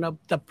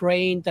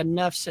brain, the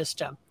nerve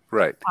system.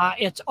 Right.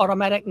 It's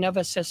automatic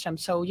nervous system.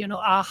 So,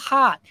 our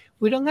heart,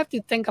 we don't have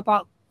to think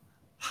about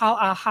how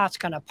our heart's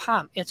going to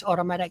pump. It's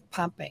automatic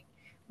pumping.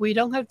 We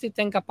don't have to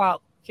think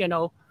about,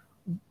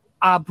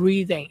 our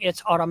breathing.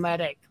 It's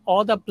automatic.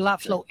 All the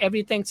blood flow,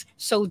 everything's.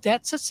 So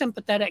that's a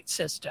sympathetic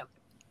system.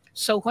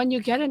 So when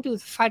you get into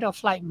fight or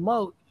flight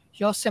mode,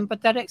 your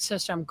sympathetic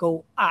system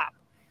go up.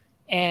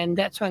 And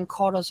that's when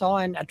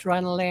cortisol and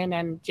adrenaline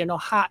and,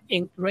 heart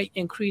rate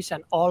increase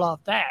and all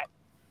of that.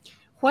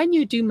 When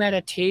you do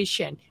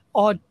meditation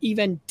or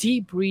even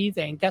deep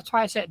breathing, that's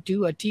why I said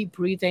do a deep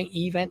breathing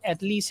even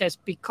at least as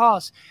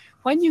because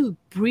when you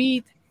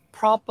breathe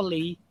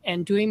properly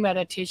and doing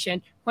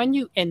meditation, when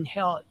you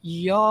inhale,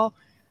 your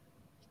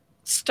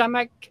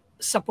stomach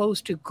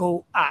supposed to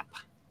go up.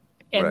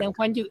 And then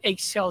when you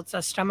exhale,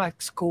 the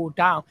stomachs go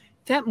down.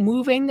 That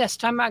moving the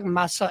stomach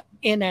muscle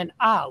in and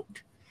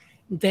out.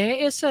 There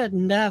is a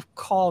nerve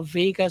called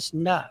vagus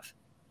nerve.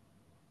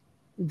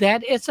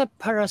 That is a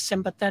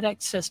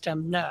parasympathetic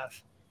system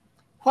nerve.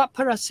 What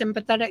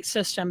parasympathetic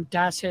system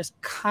does is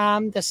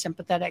calm the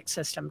sympathetic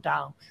system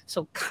down.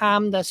 So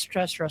calm the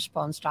stress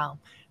response down,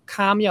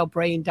 calm your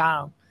brain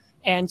down.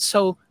 And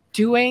so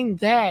doing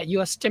that, you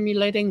are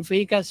stimulating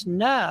vagus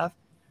nerve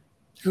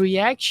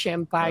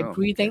reaction by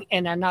breathing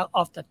in and out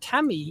of the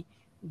tummy.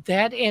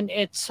 That in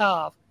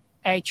itself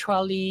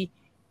actually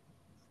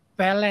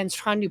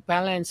trying to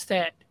balance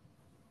that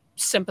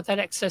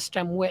sympathetic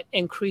system with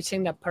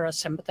increasing the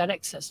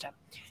parasympathetic system.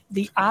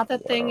 The other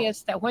thing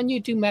is that when you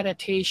do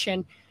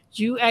meditation,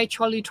 you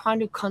actually trying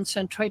to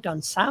concentrate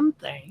on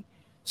something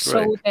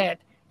so that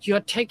you're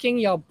taking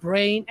your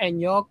brain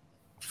and your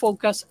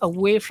focus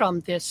away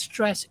from this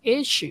stress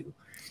issue.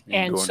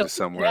 And so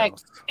somewhere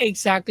else.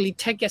 Exactly,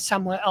 take it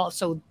somewhere else.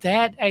 So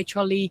that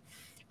actually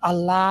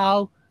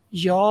allow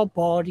your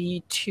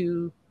body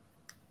to,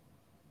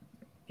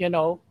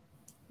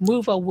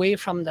 move away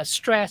from the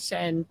stress,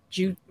 and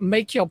you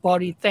make your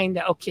body think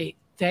that, okay,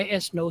 there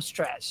is no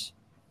stress.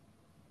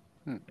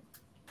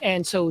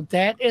 And so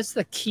that is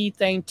the key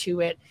thing to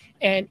it.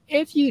 And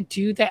if you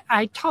do that,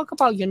 I talk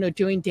about,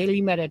 doing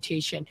daily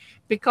meditation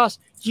because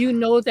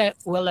that,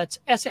 well, it's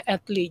as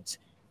athletes,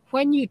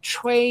 when you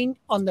train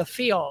on the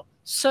field,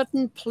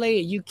 certain play,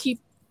 you keep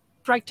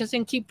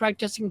practicing,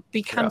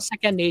 becomes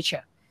second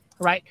nature,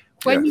 right?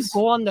 When you Yes.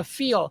 go on the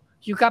field,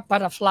 you got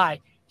butterfly.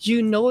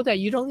 You know that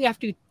you don't have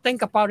to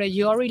think about it.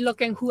 You're already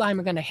looking who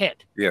I'm going to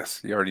hit.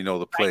 Yes. You already know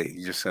the Right. play.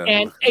 You just And who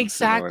you want to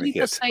exactly the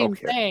hit. same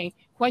Okay. thing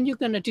when you're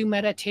going to do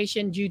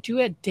meditation, you do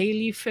it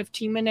daily,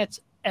 15 minutes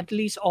at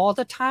least all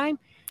the time.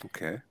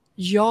 Okay.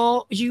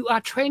 You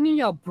are training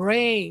your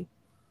brain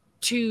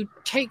to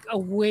take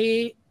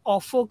away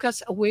or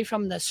focus away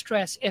from the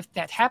stress if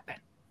that happens.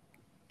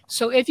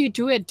 So if you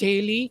do it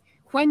daily,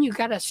 when you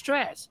get a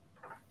stress,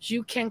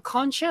 you can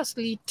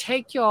consciously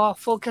take your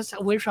focus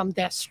away from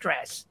that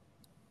stress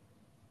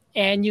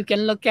and you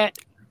can look at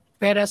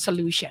better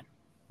solution.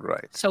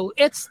 Right. So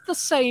it's the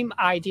same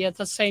idea,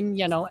 the same,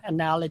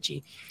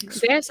 analogy.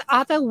 There's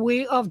other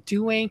way of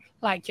doing,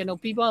 like,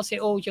 people say,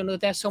 oh,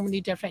 there's so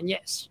many different,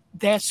 yes,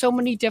 there's so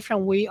many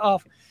different way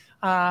of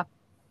uh,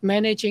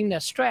 managing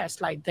the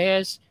stress. Like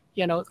there's,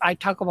 I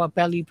talk about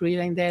belly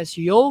breathing, there's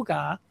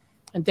yoga,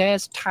 and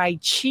there's Tai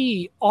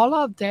Chi. All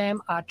of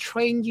them are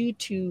train you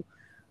to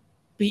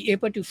be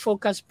able to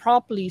focus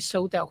properly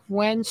so that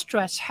when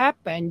stress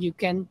happen, you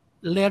can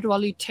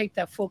literally take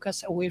that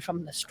focus away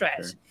from the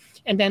stress.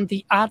 Okay. And then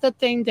the other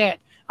thing that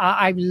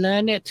I've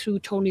learned it through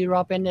Tony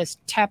Robbins is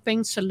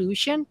tapping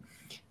solution.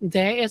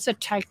 There is a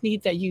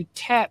technique that you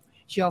tap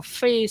your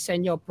face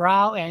and your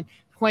brow, and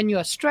when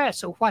you're stressed,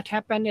 so what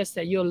happens is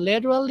that you're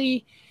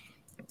literally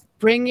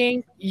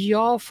bringing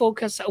your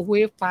focus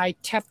away by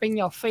tapping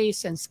your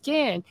face and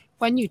skin.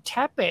 When you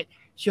tap it,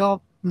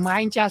 your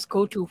mind just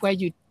go to where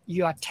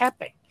you are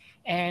tapping.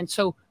 And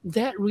so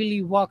that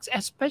really works,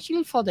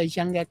 especially for the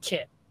younger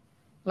kid.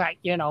 Like,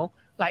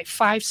 like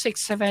 5, 6,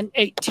 7,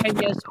 8, 10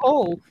 years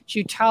old,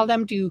 you tell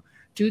them to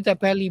do the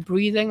belly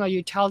breathing or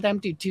you tell them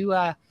to do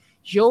a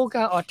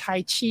yoga or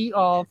Tai Chi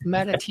or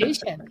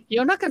meditation.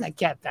 You're not going to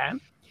get them.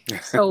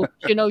 So,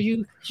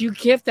 you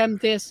give them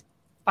this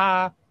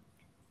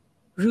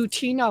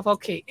routine of,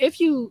 okay, if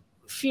you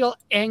feel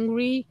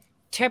angry,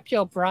 tap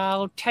your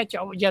brow, tap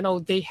your,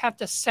 they have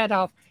the set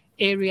of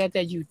area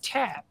that you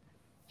tap.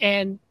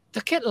 And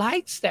the kid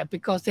likes that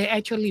because they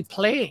actually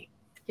play.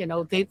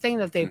 They think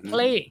that they Hmm.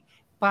 play.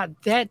 But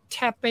that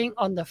tapping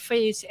on the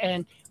face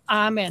and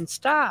arm and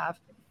stuff,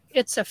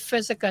 it's a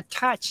physical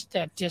touch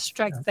that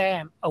distracts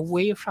them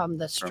away from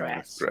the From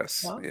the stress.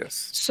 stress.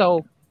 Yes.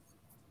 So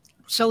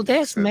Makes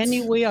there's many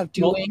sense. way of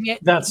Well, doing it.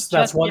 that's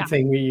Just one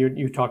thing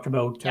you talked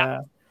about. yeah.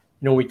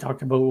 We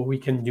talked about we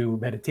can do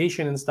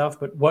meditation and stuff,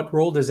 but what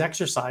role does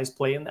exercise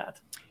play in that?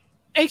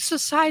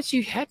 Exercise,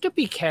 you have to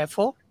be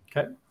careful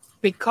Okay.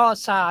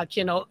 because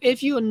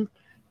if you,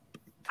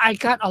 I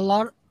got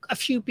a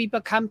few people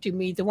come to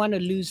me, they want to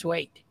lose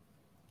weight,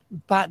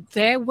 but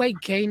their weight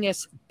gain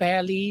is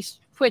barely,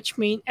 which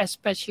means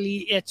especially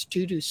it's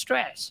due to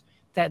stress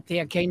that they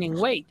are gaining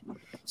weight.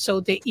 So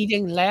they're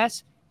eating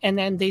less, and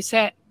then they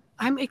said,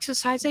 I'm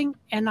exercising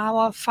an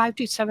hour 5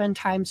 to 7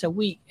 times a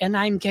week, and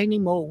I'm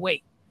gaining more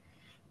weight.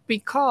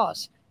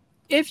 Because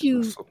if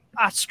you So,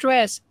 are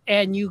stressed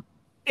and you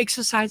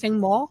exercising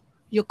more,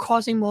 you're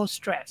causing more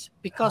stress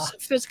because Ah,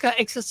 physical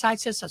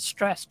exercise is a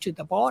stress to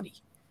the body.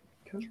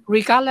 okay.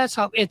 Regardless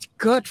of it's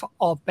good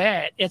or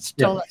bad, it's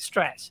Yeah. still a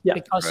stress Yeah.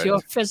 because right.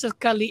 you're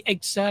physically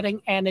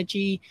exerting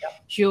energy.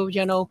 You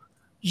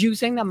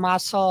using the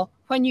muscle.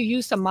 When you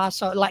use the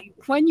muscle, like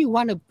when you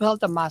want to build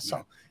the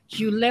muscle,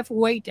 you lift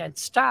weight and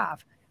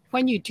stuff.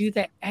 When you do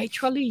that,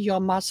 actually your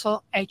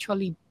muscle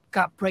actually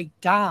got break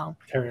down.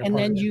 Tearing And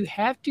apart. then Yeah. you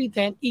have to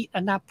then eat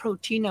enough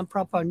protein and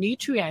proper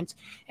nutrients,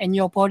 and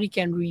your body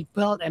can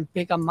rebuild and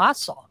bigger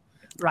muscle,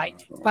 right?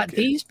 But Okay.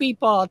 these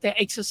people, they're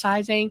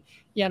exercising,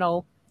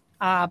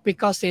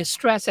 because they're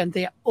stressed and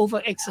they're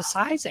over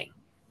exercising.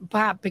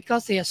 But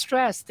because they are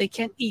stressed, they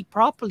can't eat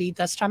properly.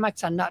 The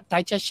stomachs are not,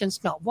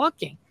 digestion's not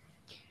working.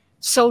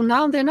 So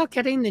now they're not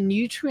getting the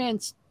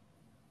nutrients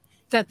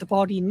that the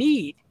body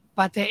need,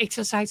 but they're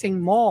exercising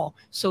more.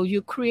 So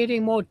you're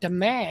creating more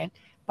demand,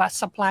 but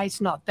supply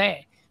is not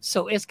there.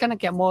 So it's gonna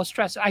get more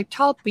stress. I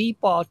tell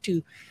people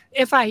to,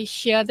 if I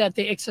hear that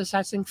they're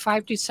exercising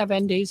 5 to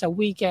 7 days a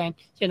week and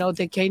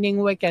they're gaining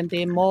weight and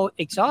they're more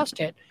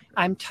exhausted,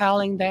 I'm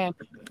telling them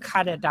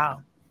cut it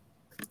down.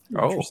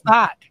 Oh, Interesting.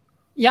 But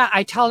yeah,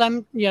 I tell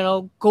them,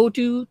 go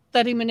do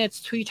 30 minutes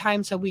 3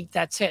 times a week.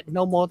 That's it.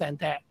 No more than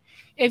that.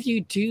 If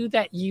you do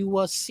that, you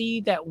will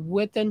see that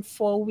within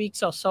 4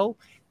 weeks or so,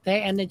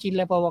 their energy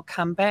level will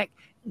come back.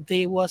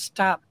 They will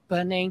start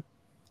burning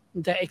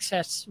the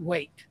excess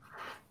weight.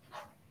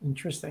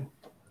 Interesting.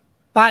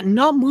 But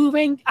not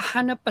moving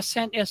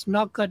 100% is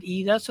not good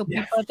either. So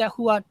Yeah. people that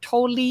who are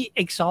totally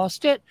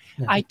exhausted,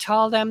 Yeah. I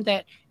tell them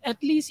that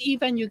at least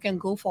even you can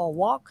go for a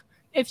walk.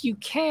 If you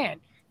can,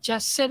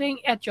 just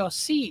sitting at your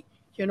seat,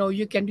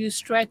 you can do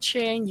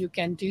stretching, you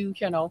can do,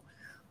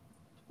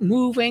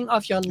 moving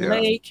of your yeah.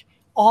 leg,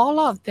 all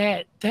of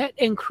that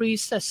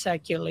increase the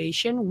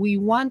circulation. We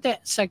want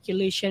that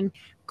circulation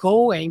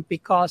going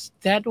because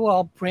that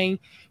will bring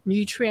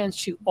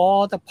nutrients to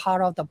all the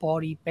part of the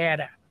body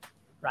better,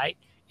 right?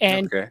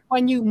 And Okay.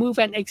 when you move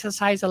and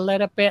exercise a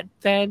little bit,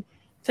 then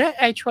that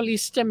actually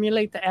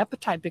stimulate the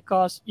appetite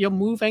because you're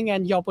moving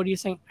and your body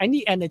is saying, I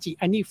need energy,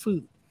 I need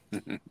food.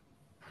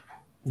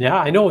 Yeah,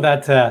 I know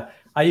that.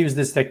 I use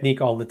this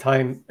technique all the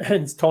time.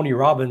 And it's Tony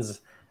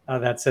Robbins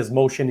that says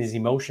motion is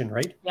emotion,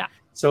 right? Yeah.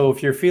 So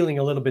if you're feeling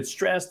a little bit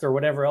stressed or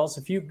whatever else,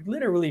 if you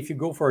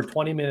go for a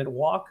 20-minute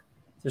walk,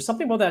 there's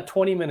something about that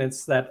 20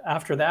 minutes that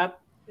after that,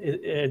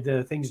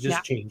 things Yeah.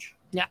 just change.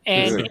 Yeah.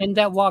 There's And Good. in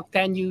that walk,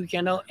 then you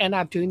know, end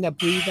up doing the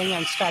breathing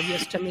and start your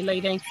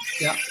stimulating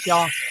yeah,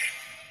 your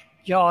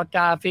your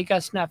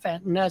vagus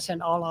nerves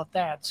and all of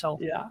that. So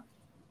yeah.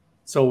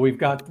 So we've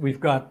got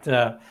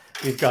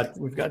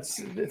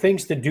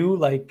things to do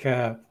like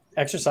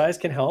exercise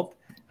can help.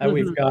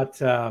 We've mhm. got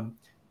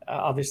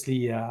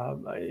obviously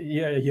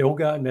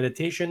yoga and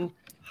meditation.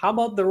 How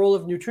about the role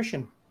of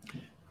nutrition?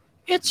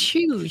 It's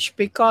huge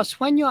because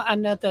when you're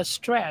under the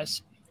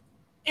stress,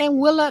 and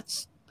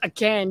Willard's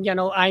again, you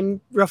know,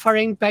 I'm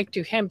referring back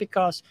to him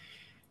because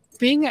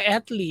being an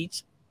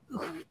athlete,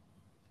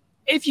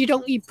 if you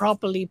don't eat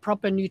properly,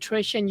 proper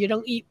nutrition, you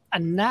don't eat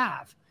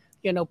enough,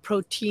 you know,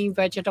 protein,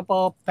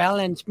 vegetable,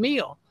 balanced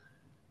meal,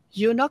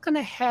 you're not going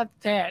to have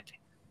that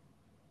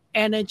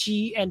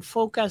energy and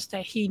focus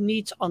that he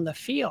needs on the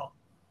field.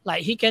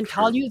 Like he can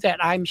tell True. you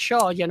that I'm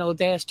sure, you know,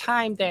 there's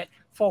time that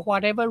for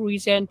whatever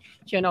reason,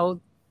 you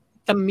know,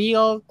 the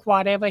meal,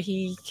 whatever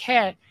he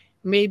had,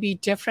 may be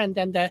different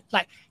than the,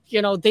 like,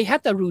 you know, they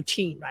had the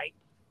routine, right?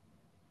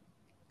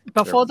 Yep.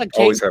 Before the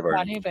game, Always have our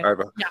whatever. have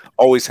Yeah.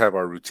 always have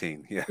our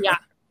routine. Yeah. Yeah.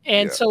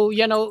 And Yeah. so,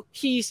 you know,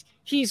 he's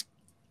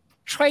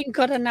trained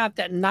good enough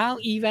that now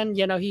even,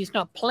 you know, he's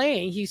not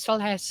playing, he still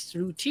has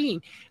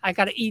routine. I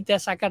gotta eat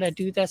this, I gotta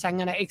do this, I'm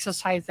gonna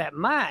exercise that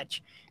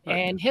much. Right.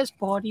 And his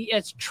body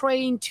is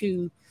trained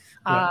to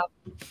Yeah. uh,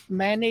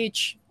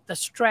 manage the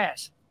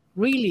stress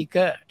really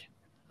good.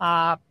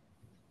 Uh,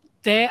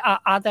 there are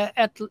other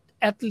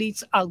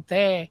athletes out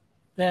there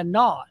that are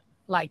not,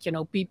 like, you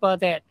know, people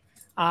that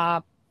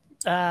are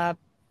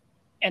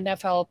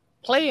NFL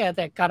player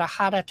that got a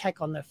heart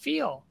attack on the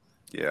field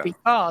Yeah.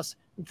 because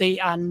they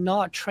are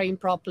not trained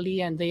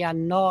properly and they are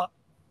not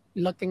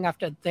looking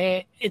after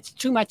their, it's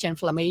too much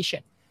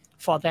inflammation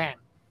for them.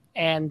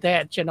 And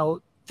that, you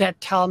know, that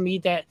tell me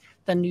that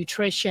the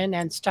nutrition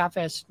and stuff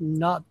is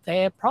not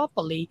there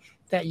properly,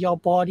 that your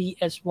body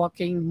is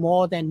working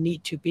more than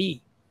need to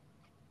be.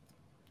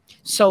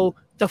 So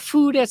the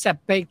food is a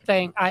big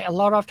thing. A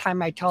lot of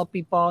time I tell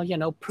people, you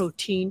know,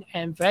 protein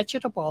and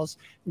vegetables,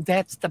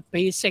 that's the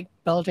basic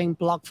building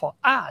block for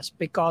us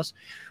because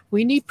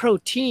we need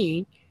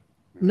protein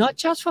Mhm. not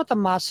just for the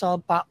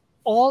muscle, but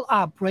all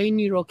our brain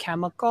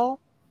neurochemical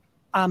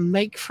are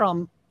made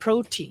from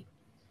protein.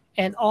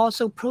 And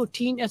also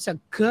protein is a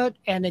good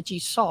energy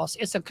source.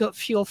 It's a good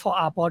fuel for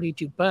our body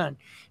to burn.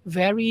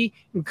 Very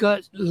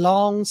good,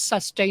 long,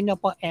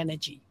 sustainable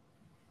energy.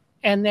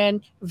 And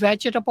then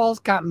vegetables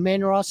got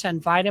minerals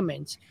and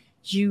vitamins.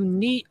 You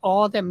need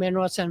all the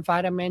minerals and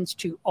vitamins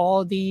to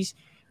all these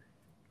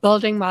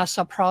building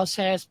muscle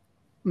process,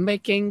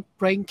 making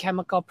brain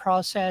chemical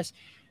process,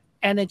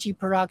 energy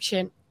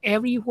production.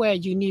 Everywhere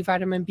you need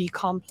vitamin B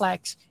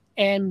complex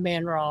and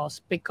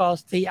minerals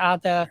because they are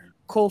the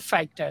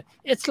cofactor.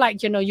 It's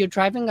like, you know, you're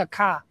driving a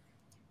car.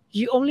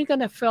 You're only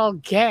gonna fill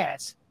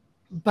gas,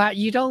 but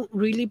you don't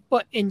really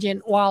put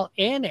engine oil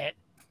in it.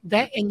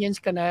 That engine's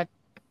gonna,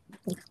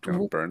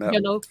 Gonna burn up.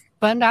 you know,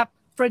 burn up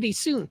pretty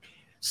soon.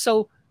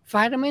 So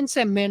vitamins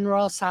and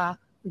minerals are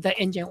the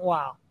engine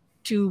oil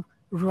to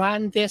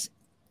run this,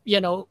 you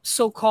know,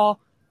 so-called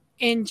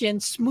engine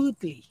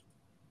smoothly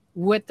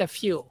with the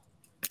fuel.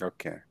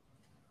 Okay.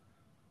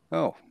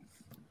 Oh,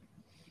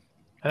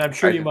 And I'm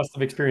sure you I must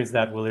have experienced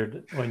that,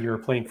 Willard, when you were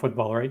playing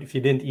football, right? If you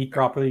didn't eat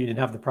properly, you didn't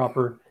have the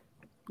proper,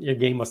 your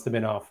game must have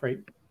been off, right?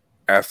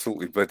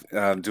 absolutely. But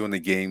doing the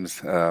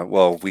games,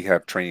 well, we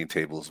have training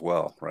table as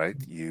well, right?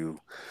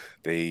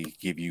 They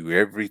give you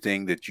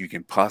everything that you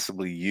can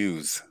possibly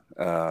use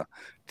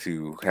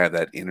to have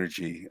that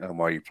energy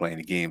while you're playing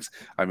the games.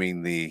 I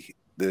mean,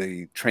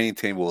 the training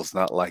table is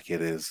not like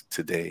it is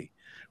today,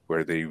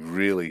 where they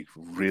really,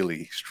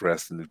 really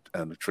stress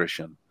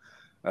nutrition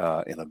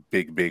in a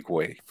big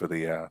way for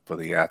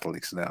the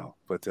athletes now.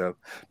 But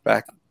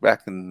back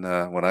in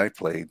when I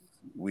played,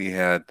 we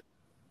had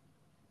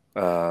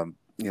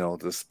you know,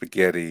 the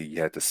spaghetti,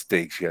 you had the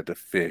steaks, you had the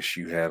fish,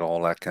 you had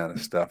all that kind of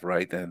stuff,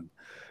 right? And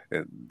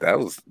that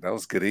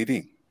was good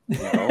eating, you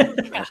know.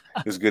 Yeah.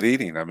 It was good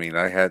eating. I mean,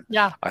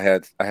 Yeah. I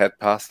had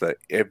pasta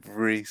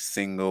every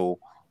single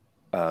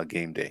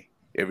game day,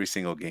 every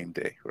single game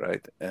day,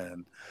 right?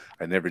 And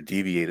I never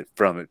deviated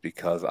from it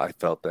because I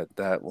felt that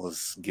that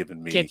was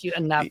giving me Give you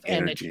enough the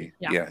energy. energy.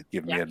 Yeah. Yeah,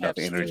 giving me Yeah. enough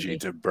energy Absolutely.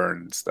 to burn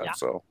and stuff. Yeah.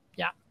 So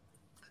Yeah.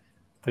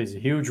 Plays a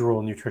huge role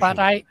in But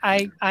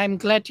nutrition. I'm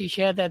glad to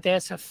hear that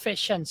there's a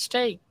fish and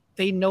steak.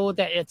 They know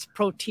that it's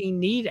protein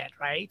needed,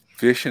 right?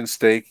 fish and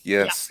steak,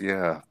 Yeah. yes,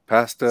 yeah.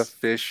 Pasta,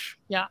 fish,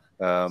 Yeah.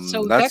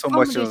 So not that so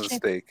much on the combination,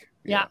 steak.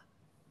 yeah, Yeah.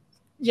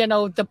 you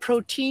know, the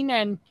protein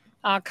and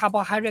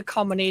carbohydrate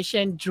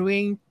combination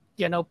during,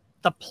 you know,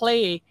 the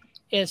play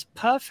is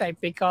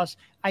perfect because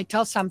I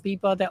tell some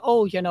people that,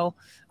 oh,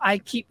 I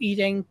keep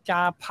eating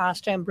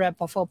pasta and bread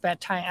before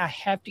bedtime. I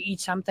have to eat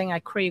something. I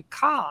crave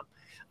carb.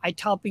 I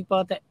tell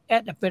people that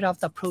add a bit of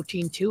the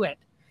protein to it.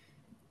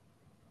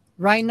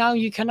 Right now,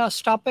 you cannot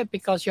stop it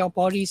because your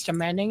body is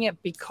demanding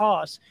it,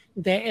 because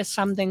there is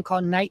something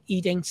called night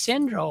eating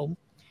syndrome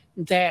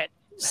that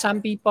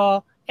some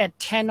people at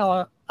 10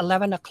 or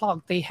 11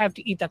 o'clock, they have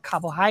to eat the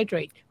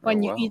carbohydrate. Oh,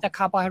 When you wow. eat the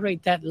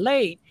carbohydrate that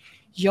late,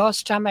 your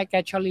stomach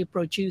actually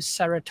produces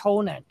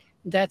serotonin.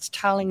 That's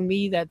telling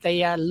me that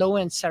they are low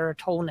in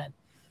serotonin.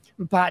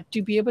 But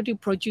to be able to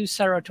produce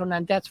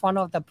serotonin, that's one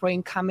of the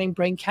brain calming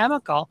brain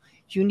chemical.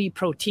 You need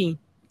protein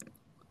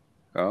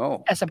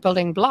Oh, as a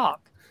building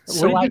block. What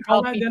So did I you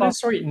call tell that, people Dennis?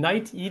 Sorry,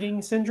 night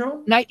eating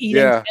syndrome? night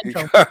eating yeah.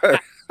 syndrome.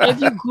 If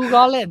you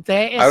Google it,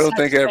 there is I don't such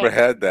think I ever thing.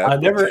 had that, I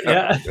but never,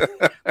 yeah,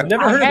 I've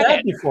never I heard of had that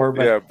it. before,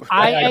 but yeah.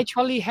 I I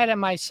actually had it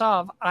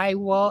myself. I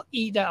will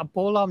eat a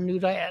bowl of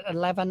noodle at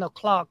 11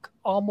 o'clock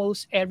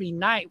almost every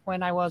night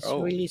when I was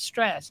Oh, really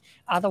stressed.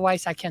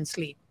 Otherwise, I can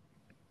sleep.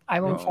 I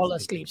won't oh. fall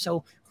asleep.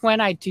 So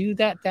when I do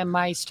that, then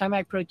my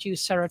stomach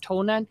produces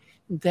serotonin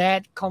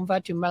that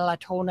convert to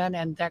melatonin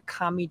and that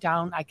calm me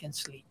down. I can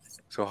sleep.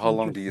 So how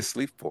long do you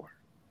interesting. sleep for?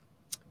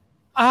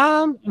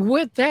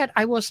 With that,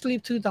 I will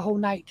sleep through the whole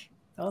night.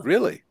 Oh,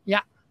 Really? Yeah,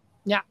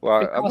 yeah.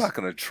 Well, I'm Because not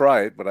going to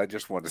try it, but I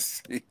just want to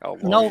see how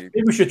long no, you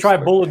maybe we should try a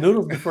sleep. bowl of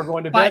noodles before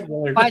going to but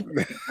bed. but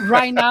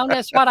right now,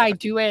 that's what I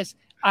do is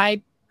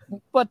I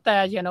put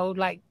the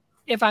like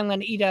if I'm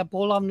gonna eat a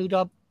bowl of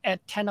noodle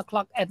at 10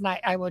 o'clock at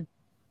night, I would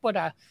put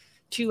a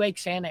 2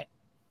 eggs in it.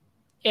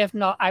 If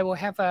not, I will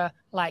have a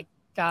like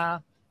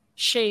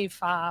shave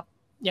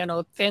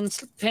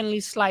thinly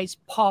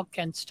sliced pork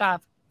and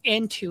stuff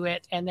into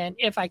it, and then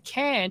if I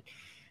can,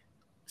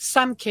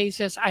 some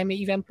cases I may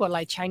even put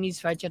like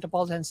Chinese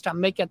vegetables and stuff,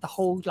 make it the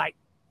whole like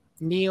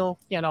meal,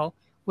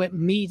 with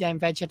meat and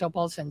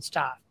vegetables and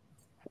stuff.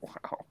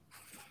 Wow.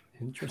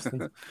 Interesting.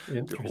 The whole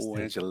Interesting.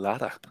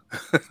 enchilada.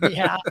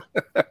 Yeah.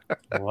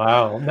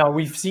 Wow. Now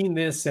we've seen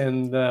this,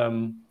 and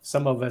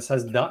some of us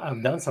have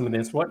done some of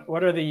this.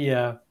 What are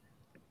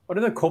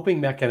the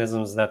coping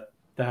mechanisms that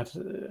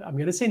I'm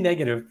going to say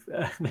negative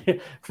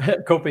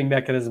coping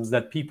mechanisms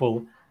that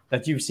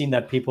you've seen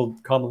that people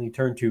commonly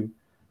turn to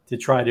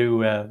try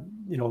to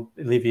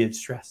alleviate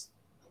stress?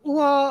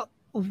 Well,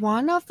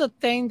 one of the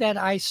things that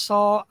I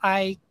saw,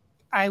 I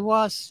I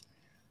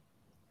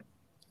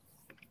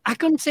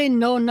couldn't say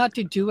no not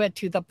to do it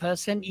to the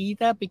person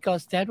either,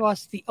 because that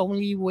was the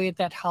only way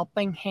that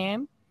helping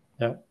him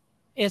Yeah.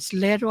 is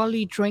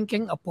literally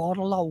drinking a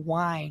bottle of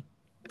wine.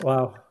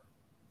 Wow.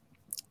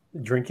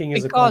 Drinking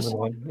is a Because common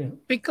one. Yeah.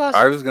 because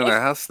I was going to if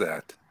ask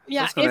that. I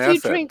yeah, was going to if you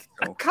ask that. drink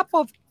So,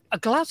 a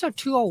glass or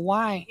two of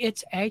wine,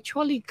 it's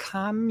actually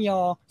calm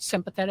your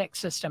sympathetic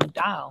system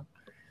down.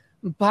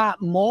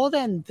 But more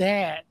than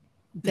that,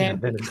 Yeah. then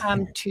Then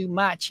become too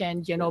much,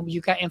 and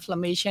you got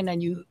inflammation,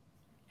 and you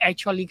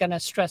actually gonna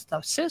stress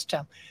the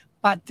system.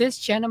 But this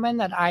gentleman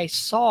that I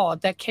saw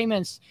that came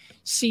and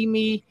see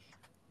me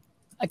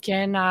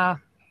again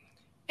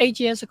 8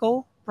 years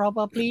ago,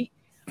 probably,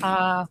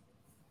 uh,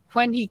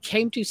 when he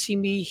came to see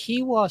me,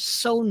 he was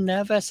so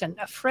nervous and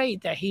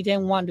afraid that he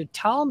didn't want to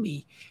tell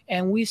me.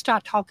 And we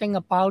start talking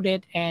about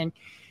it, and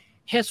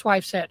his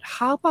wife said,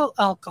 "How about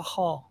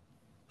alcohol?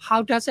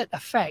 How does it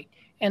affect?"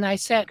 And I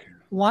said, okay.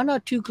 "One or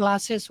two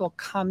glasses will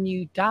calm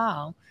you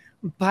down.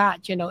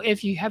 But,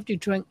 if you have to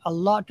drink a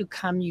lot to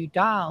calm you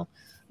down,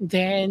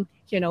 then,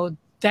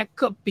 that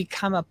could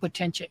become a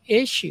potential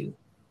issue."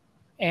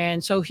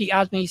 And so he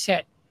asked me, he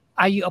said,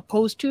 "Are you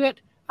opposed to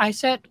it?" I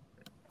said,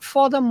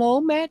 "For the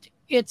moment,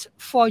 it's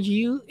for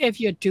you. If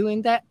you're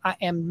doing that, I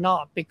am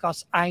not,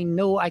 because I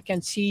know I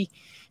can see,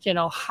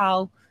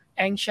 how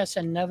anxious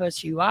and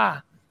nervous you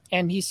are."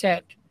 And he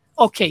said,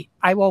 "Okay,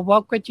 I will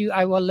work with you.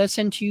 I will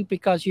listen to you,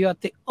 because you are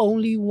the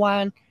only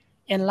one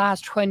in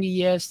last 20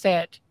 years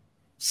that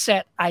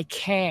said I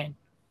can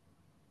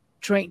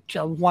drink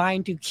the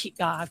wine to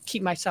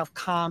keep myself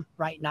calm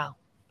right now."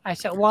 I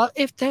said, "Well,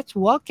 if that's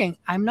working,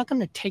 I'm not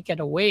going to take it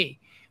away,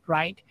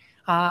 right?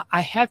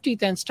 I have to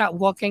then start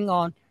working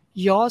on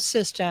your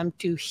system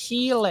to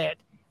heal it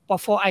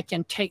before I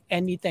can take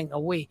anything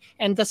away."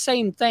 And the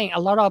same thing, a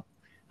lot of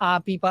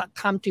people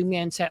come to me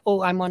and say,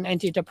 "Oh, I'm on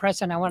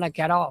antidepressant. I want to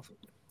get off.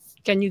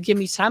 Can you give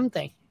me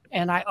something?"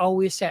 And I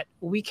always said,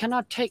 we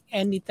cannot take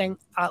anything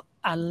out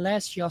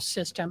unless your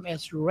system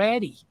is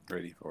ready.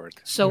 Ready for it.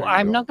 So There you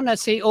I'm go. not going to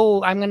say,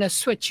 "Oh, I'm going to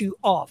switch you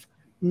off."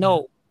 Yeah.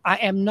 No, I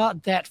am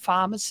not that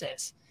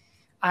pharmacist.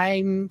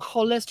 I'm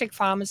holistic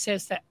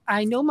pharmacist that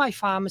I know my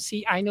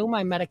pharmacy, I know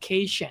my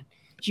medication.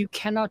 You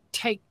cannot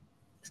take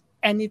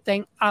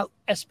anything out,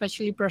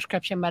 especially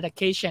prescription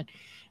medication,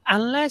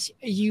 unless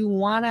you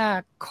want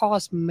to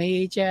cause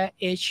major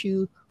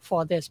issue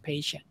for this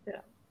patient. Yeah.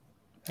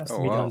 It has to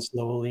Oh, be done wow.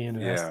 slowly, and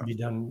it has to Yeah. be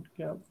done,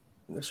 yeah,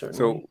 in a certain way.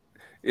 So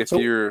if So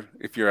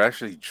you're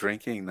actually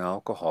drinking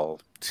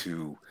alcohol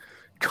to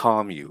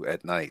calm you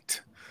at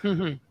night,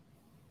 Mhm.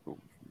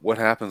 what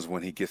happens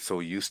when he gets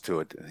so used to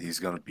it? He's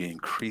going to be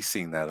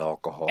increasing that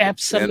alcohol. Then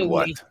Absolutely.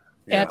 what?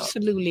 Yeah.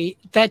 Absolutely.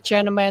 That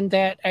gentleman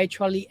that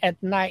actually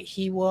at night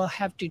he will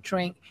have to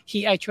drink,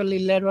 he actually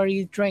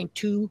literally drank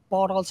 2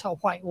 bottles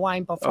of white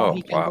wine before Oh,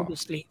 he can go wow. to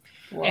sleep.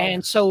 Wow.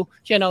 And so,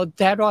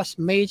 that was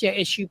major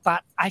issue,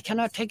 but I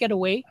cannot take it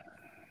away.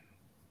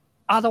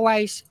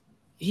 Otherwise,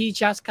 he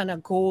just gonna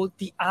go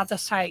the other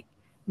side,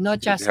 not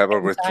You'd just have a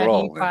anxiety,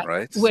 withdrawal then, but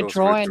right? So it's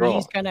withdraw, and withdrawal.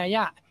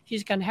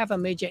 he's gonna have a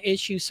major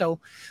issue. So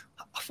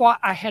what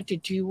I had to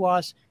do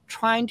was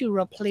trying to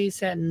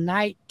replace at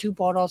night 2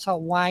 bottles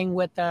of wine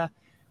with the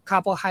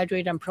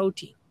carbohydrate and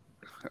protein.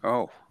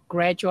 Oh,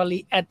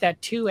 Gradually add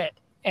that to it,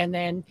 and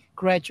then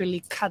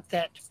gradually cut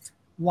that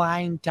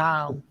wine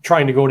down.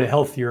 Trying to go to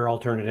healthier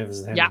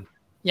alternatives Yeah, then.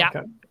 yeah,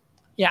 Okay.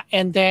 yeah.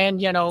 And then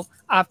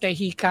after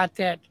he got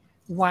that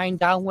wine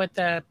down with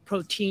the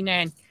protein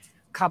and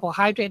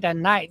carbohydrate at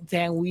night,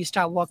 then we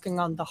start working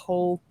on the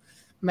whole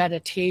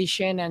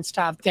meditation and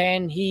stuff.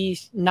 Then he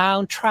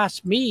now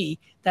trusts me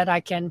that I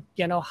can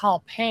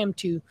help him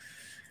to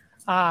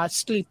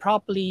sleep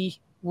properly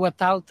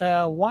without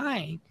the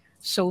wine.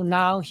 So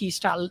now he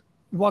start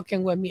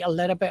working with me a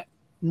little bit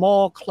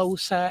more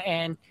closer,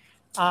 and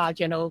I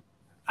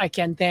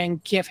can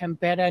then give him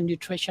better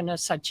nutritional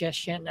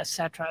suggestion,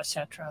 etc.,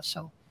 etc.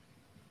 So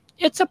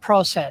it's a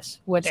process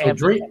with So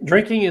everything.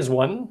 drinking is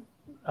one.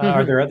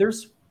 Are Mhm. there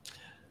others?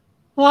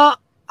 Well,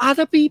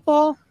 other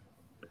people,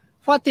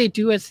 what they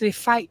do is they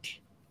fight.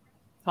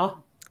 Huh?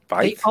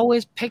 They fight?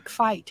 always pick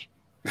fight,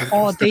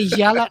 or they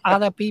yell at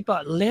other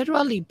people,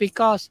 literally,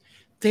 because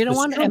they don't It's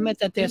want to true. admit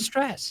that they're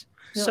stressed.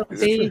 Yeah. So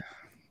Is it true?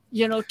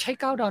 they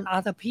take out on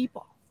other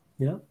people.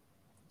 Yeah.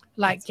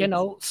 Like, That's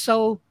it.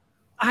 so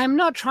I'm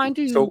not trying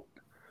to, So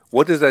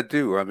what does that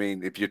do? I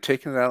mean, if you're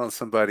taking it out on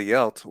somebody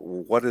else,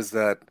 what is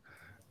that?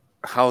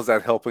 How is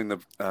that helping the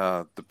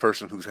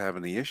person who's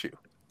having the issue?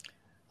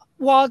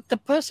 well, the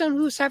person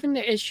who's having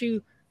the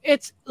issue,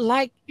 it's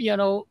like,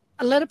 a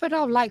little bit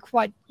of like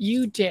what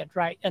you did,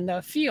 right? In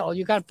the field,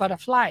 you got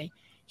butterfly,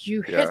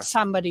 you hit Yeah.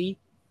 somebody,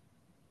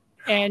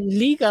 and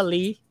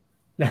legally,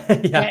 Yeah.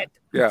 that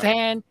Yeah.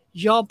 then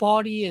your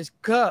body is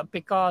good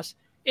because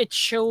it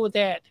shows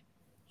that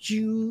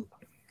you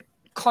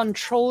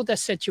control the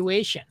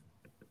situation,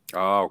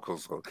 Oh, cool.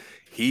 So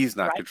he's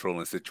not right? controlling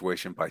the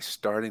situation by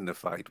starting the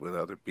fight with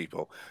other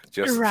people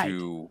just Right.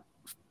 to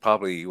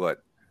probably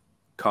what,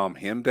 calm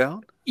him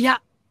down? Yeah.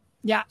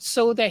 Yeah.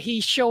 So that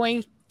he's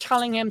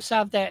telling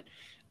himself that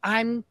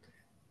I'm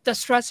the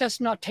stress is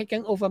not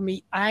taking over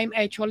me. I'm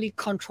actually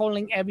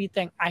controlling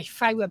everything. I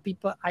fight with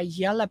people, I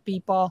yell at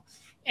people,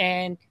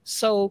 and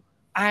so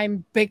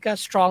I'm bigger,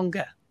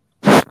 stronger.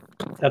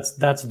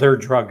 That's their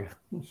drug.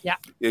 Yeah.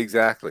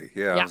 Exactly.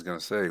 Yeah, I Yeah. was gonna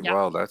say, Yeah.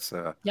 wow, Yeah. That's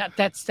the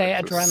that's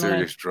a adrenaline.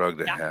 serious drug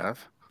to Yeah. have.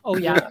 Oh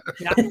yeah.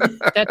 Yeah.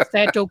 That's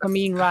that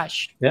dopamine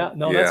rush. Yeah.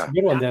 No, that's a Yeah.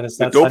 good one, Yeah. Dennis.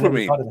 The That's I never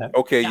dopamine. thought of that.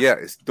 Okay, Yeah. yeah,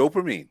 it's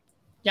dopamine.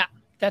 Yeah.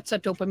 That's a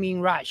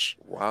dopamine rush.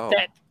 Wow.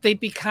 That they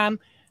become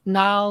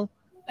now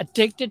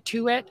addicted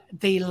to it.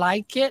 They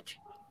like it,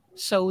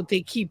 so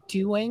they keep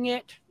doing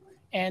it,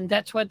 and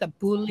that's where the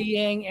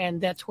bullying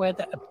and that's where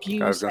the I was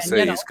abuse gonna and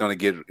say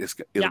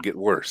it'll yeah, get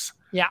worse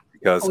yeah,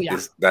 because oh yeah,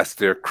 that's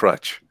their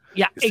crutch.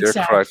 yeah, It's their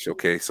exactly, crutch.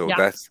 Okay, so yeah,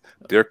 that's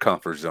their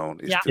comfort zone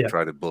is yeah, to Yeah.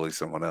 try to bully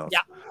someone else.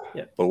 yeah,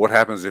 Yeah. But what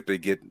happens if they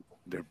get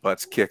their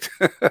butts kicked?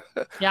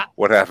 yeah,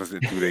 What happens?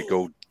 Do they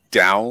go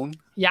down?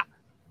 yeah,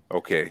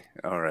 Okay,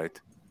 all right.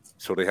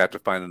 So they have to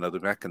find another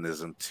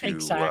mechanism to.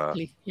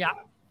 exactly, yeah,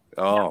 yeah,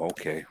 Oh,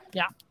 okay.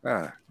 yeah.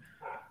 Ah,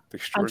 the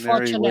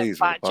extraordinary Unfortunate, ways of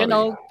the but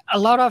body. a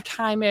lot of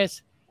time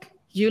is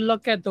you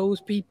look at those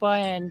people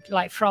and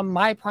like from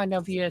my point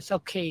of view, it's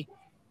okay.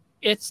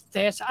 It's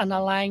there's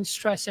underlying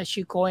stress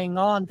issue going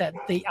on that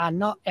they are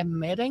not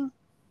admitting,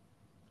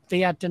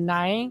 they are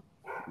denying,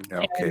 and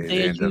Okay, they're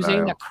they're in using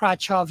the denial.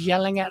 crutch of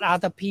yelling at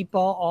other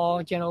people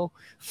or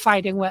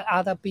fighting with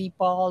other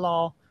people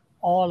or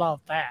all of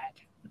that.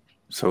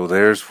 So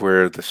there's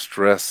where the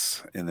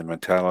stress and the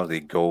mentality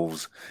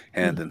goes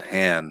hand Mhm. in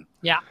hand.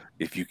 Yeah,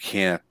 If you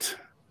can't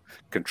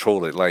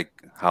control it, like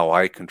how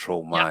I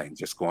control yeah, mine,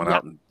 just going yeah,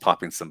 out and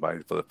popping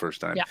somebody for the first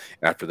time. yeah,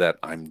 After that,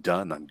 I'm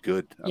done. I'm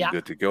good. I'm yeah,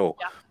 good to go.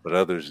 yeah. But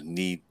others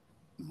need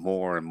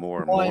more and more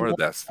and More and more of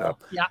more. that stuff.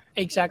 Yeah,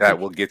 exactly. That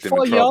will get them in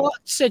For your trouble.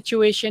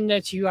 situation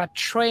that you are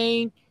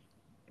trained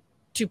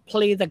to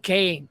play the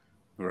game,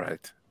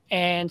 Right.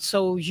 and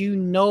so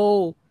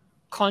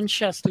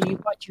consciously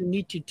what you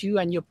need to do,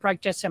 and you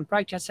practice and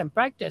practice and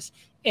practice.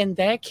 In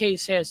their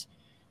cases,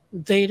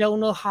 they don't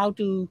know how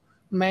to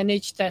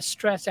manage that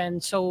stress,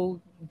 and so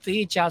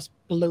they just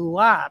blew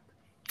up,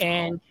 Oh,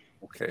 and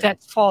okay.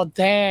 that's for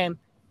them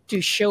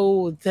to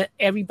show that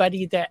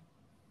everybody that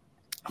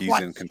He's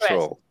what in stress,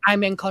 control.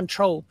 I'm in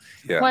control.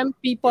 Yeah, When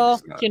but people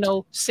he's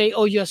not. say,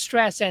 oh, you're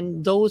stressed,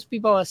 and those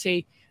people will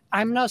say,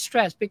 I'm not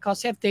stressed,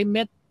 because if they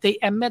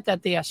admit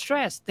that they are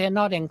stressed, they're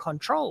not in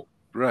control,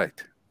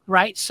 Right.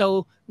 right?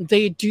 So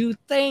they do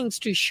things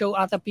to show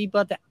other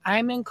people that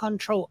I'm in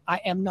control, I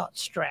am not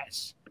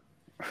stressed.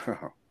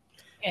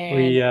 And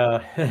We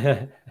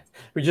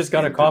we just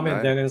got a In comment,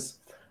 denial. Dennis.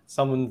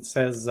 Someone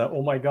says,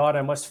 "Oh my God,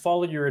 I must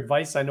follow your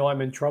advice. I know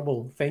I'm in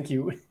trouble. Thank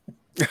you."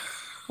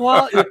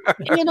 Well, Surely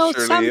he'll.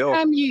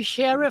 sometimes you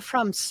hear it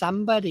from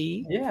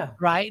somebody, Yeah,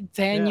 right?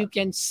 Then yeah, you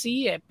can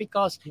see it,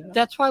 because yeah,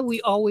 that's why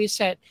we always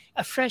said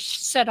a fresh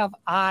set of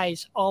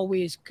eyes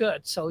always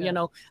good. So,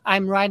 yeah,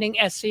 I'm writing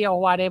essay or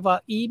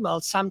whatever email.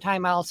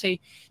 Sometime I'll say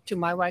to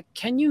my wife,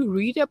 can you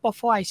read it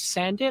before I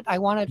send it? I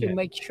wanted to yeah,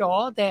 make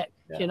sure that,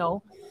 yeah,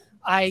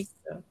 I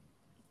yeah.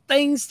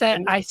 things that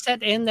And I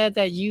said in there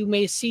that you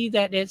may see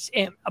that it's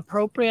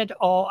appropriate,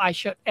 or I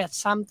should add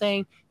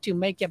something to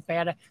make it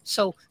better.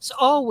 So it's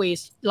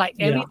always like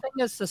yeah, everything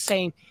is the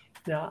same.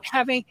 yeah,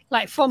 Having,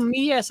 like, for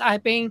me, as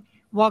I've been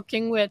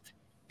working with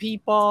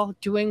people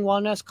doing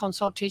wellness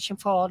consultation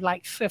for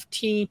like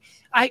 15,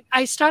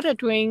 I started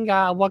doing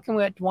working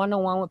with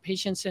one-on-one with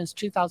patients since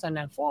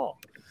 2004.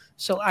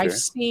 So I've Okay.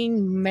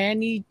 seen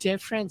many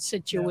different yeah,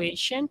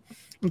 situations,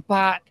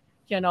 but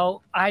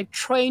I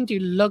trained to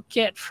look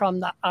at from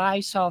the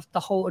eyes of the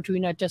whole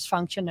adrenal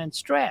dysfunction and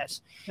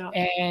stress. yeah,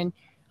 And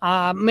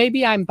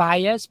maybe I'm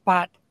biased,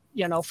 but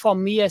for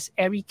me, as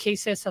every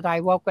cases that I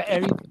work with,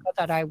 every people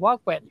that I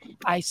work with,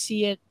 I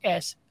see it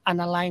as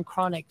underlying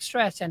chronic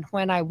stress. And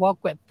when I work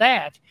with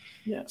that,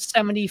 yeah.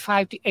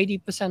 75 to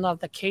 80% of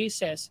the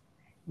cases,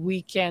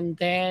 we can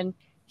then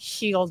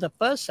heal the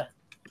person.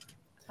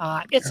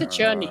 It's a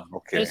journey.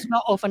 Okay. It's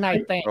not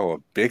overnight I, thing.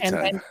 Oh, big And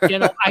time.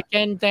 then, I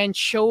can then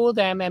show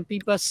them, and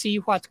people see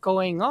what's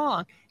going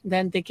on.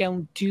 Then they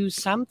can do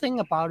something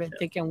about it.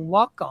 They can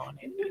work on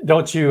it.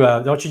 don't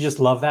you just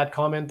love that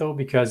comment though?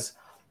 Because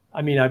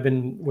I mean, I've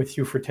been with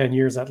you for 10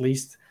 years at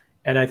least,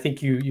 and I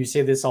think you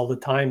say this all the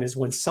time, is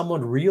when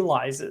someone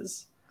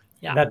realizes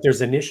Yeah. that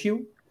there's an issue,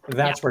 Yeah.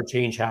 that's where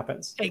change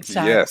happens.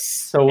 Exactly. Yes.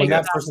 So when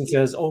that Yes. person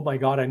Exactly. says, "Oh my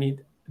God, I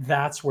need,"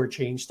 that's where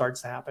change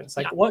starts to happen. It's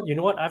like, Yeah. what, you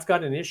know what? I've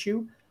got an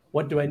issue.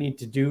 What do I need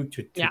to do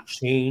to Yeah.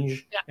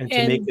 change Yeah. and to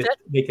And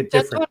make it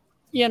that's different?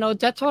 what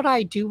that's what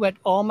I do with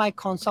all my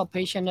consult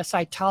patients. Is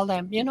I tell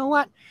them, you know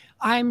what,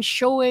 I'm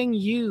showing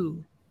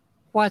you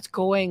what's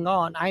going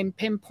on. I'm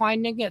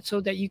pinpointing it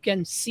so that you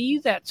can see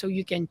that, so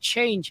you can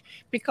change.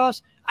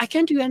 Because I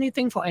can't do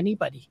anything for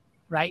anybody,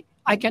 right?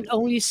 I can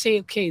only say,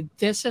 okay,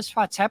 this is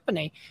what's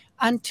happening,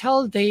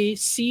 until they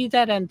see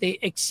that and they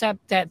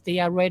accept that they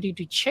are ready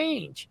to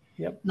change.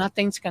 Yep.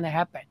 Nothing's going to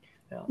happen.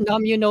 Yeah.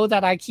 You know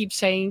that I keep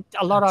saying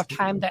a lot of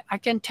time Absolutely. that I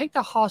can take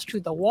the horse to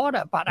the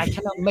water, but I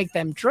cannot make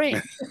them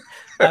drink.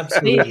 They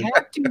Absolutely.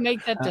 have to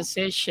make that Uh,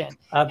 decision.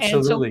 And so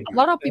Absolutely. a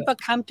lot of Yeah. people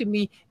come to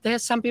me.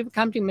 There's some people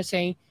come to me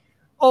saying,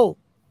 oh,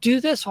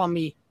 do this for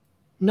me.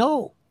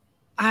 No,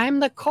 I'm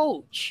the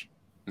coach.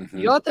 Hmm.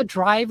 You're the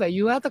driver.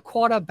 You are the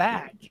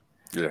quarterback. You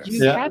Yes.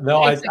 Yeah. have to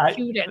No,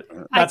 execute it.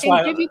 I that's can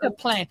why, give you the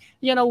plan.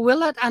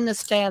 Will it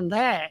understand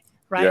that,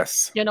 right?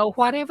 Yes.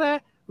 Whatever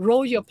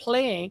role you're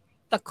playing,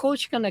 the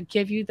coach gonna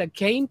give you the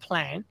game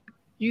plan.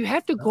 You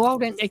have to go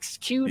out and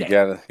execute it. You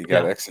yeah,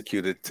 gotta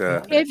execute it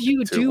yeah, If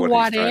you to do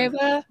what he's trying to.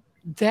 whatever,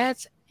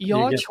 that's you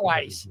your get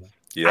choice. I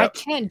Yeah.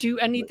 can't do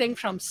anything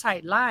from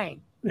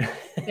sideline.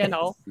 You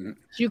know, Mhm.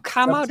 you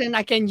come up, out and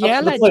I can up to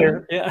yell the at you,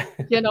 player.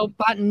 Yeah.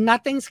 but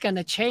nothing's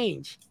gonna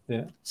change.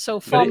 Yeah. So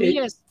But for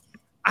me,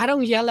 I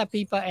don't yell at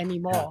people yeah,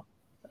 anymore.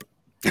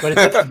 but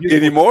it's such a beautiful,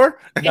 Anymore?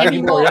 not anymore.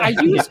 Anymore. Yeah. I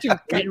Yeah. used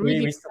to get We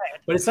really mad.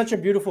 but it's such a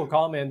beautiful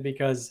comment,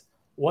 because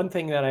one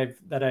thing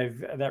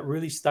that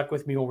really stuck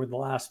with me over the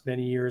last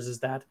many years is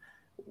that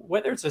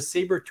whether it's a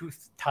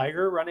saber-toothed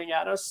tiger running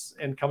at us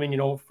and coming,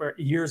 for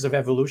years of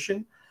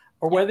evolution,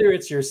 or Yeah, whether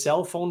it's your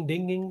cell phone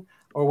dinging,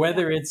 or yeah,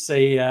 whether it's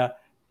a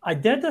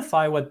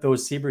identify what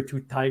those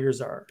saber-toothed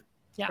tigers are,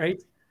 yeah.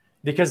 right?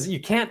 Because you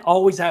can't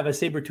always have a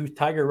saber-toothed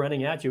tiger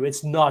running at you.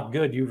 It's not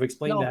good. You've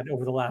explained No, that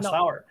over the last no.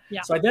 hour.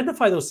 Yeah, So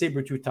identify those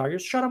saber-toothed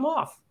tigers, shut them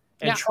off,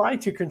 and yeah. try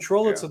to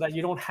control it Yeah. so that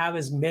you don't have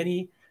as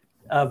many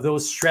of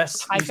those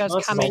stress Tigers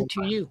responses come all into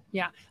the time. you.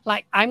 Yeah.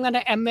 Like, I'm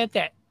gonna admit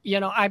that,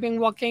 I've been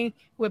working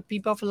with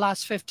people for the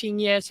last 15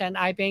 years, and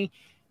I've been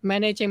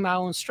managing my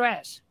own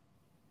stress.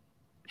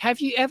 Have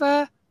you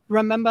ever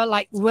remember,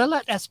 like,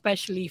 Willard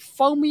especially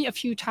phoned me a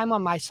few times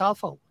on my cell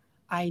phone?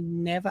 I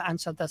never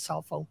answered the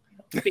cell phone,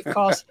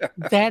 because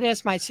that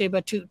is my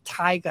saber-tooth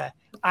tiger.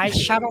 I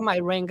shut on my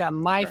ringer.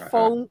 My Uh-huh.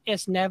 phone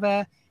is never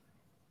Yeah.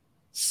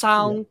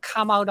 sound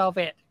come out of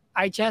it.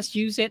 I just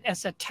use it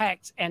as a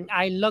text, and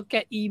I look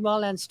at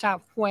email and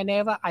stuff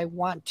whenever I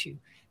want to.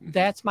 Hmm.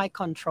 That's my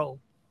control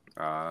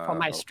for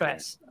my Okay.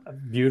 stress.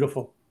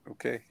 Beautiful.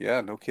 Okay.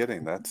 Yeah, no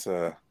kidding. That's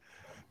a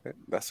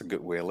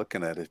good way of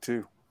looking at it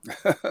too.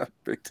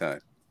 Big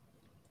time.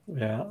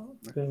 Yeah,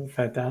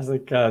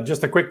 fantastic.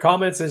 Just a quick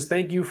comment says,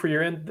 "Thank you for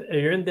your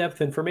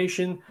in-depth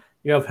information.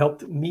 You have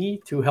helped me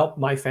to help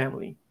my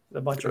family." A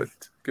Good.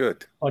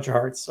 Good. bunch of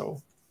hearts.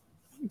 So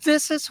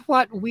This is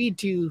what we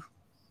do,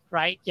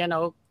 right?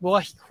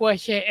 We're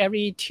here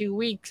every 2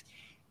 weeks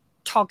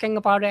talking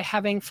about it,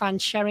 having fun,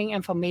 sharing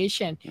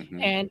information.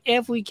 Hmm. And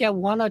if we get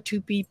one or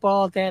two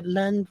people that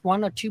learn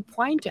one or two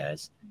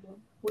pointers,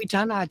 we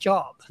done our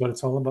job, that's what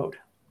it's all about.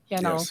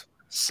 you know. Yes.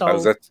 I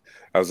was So at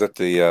I was at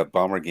the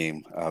Bomber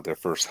game, their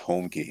first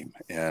home game,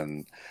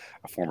 and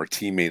a former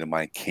teammate of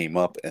mine came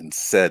up and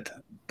said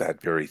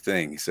that very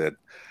thing. He said,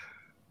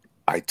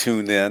 "I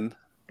tune in.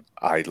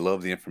 I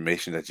love the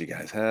information that you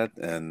guys had,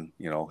 and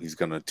he's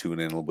going to tune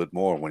in a little bit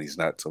more when he's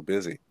not so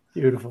busy.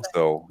 Beautiful.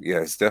 So yeah,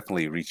 it's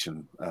definitely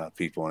reaching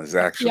people, and it's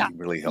Yeah, actually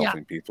really yeah.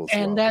 helping people as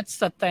And well. that's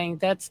the thing.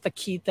 That's the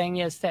key thing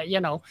is that,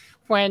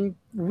 when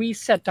we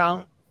sat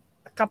down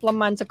a couple of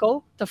months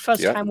ago, the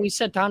first Yeah, time we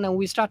sit down and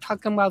we start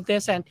talking about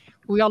this, and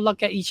we all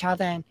look at each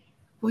other and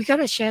we got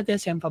to share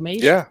this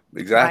information, yeah,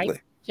 right? exactly.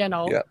 You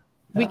know, Yeah,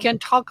 we can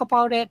talk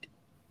about it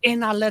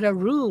in our little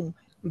room,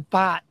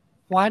 but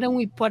why don't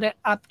we put it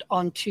up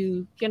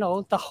onto,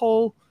 the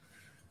whole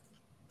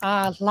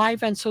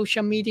live and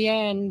social media,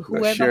 and let's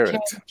whoever share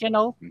can,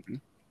 it. Hmm.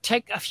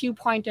 take a few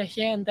pointers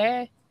here and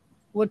there,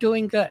 we're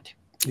doing good.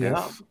 Yeah.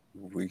 Yes,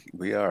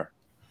 we are,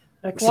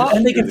 which Excellent. Well, is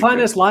And they can really find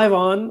good. us live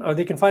on, or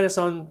they can find us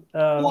on.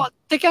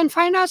 they can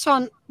find us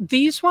on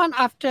this one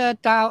after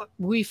that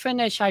we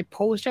finish. I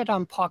posted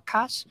on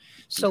podcasts,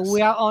 so Yes.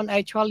 we are on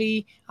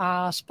actually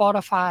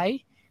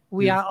Spotify,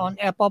 we are Beautiful. on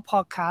Apple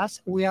Podcasts,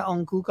 we are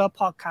on Google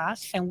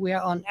Podcasts, and we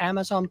are on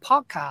Amazon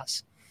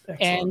Podcasts.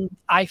 Excellent. And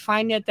I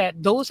find it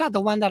that those are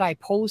the one that I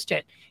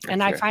posted,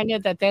 and I Okay. find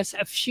it that there's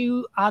a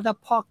few other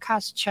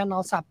podcast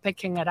channels are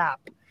picking it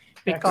up Good.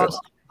 because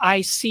Excellent.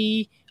 I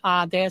see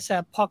there's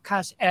a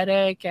podcast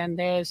addict, and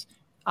there's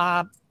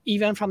uh,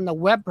 even from the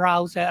web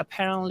browser,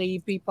 apparently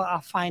people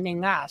are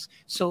finding us.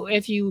 So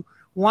if you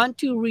want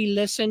to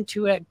re-listen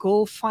to it,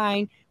 go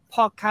find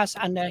podcasts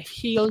under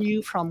Heal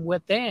You From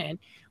Within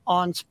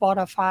on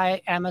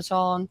Spotify,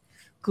 Amazon,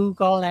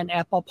 Google, and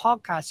Apple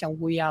Podcasts, and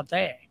we are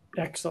there.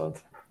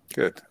 Excellent.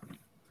 Good.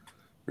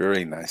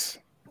 Very nice.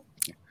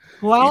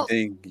 Well,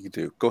 Anything you can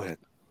do? Go ahead.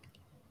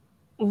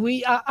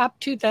 we are up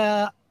to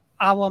the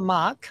hour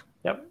mark.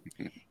 Yep.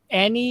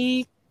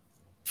 Any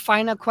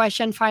final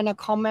question, final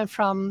comment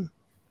from?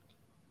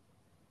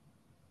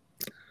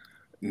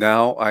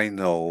 Now I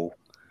know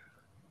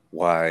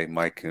why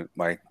my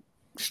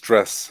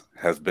stress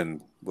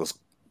was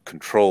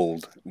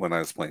controlled when I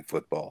was playing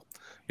football,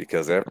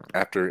 because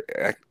after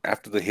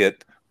the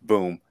hit,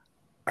 boom,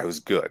 I was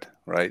good,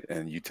 right?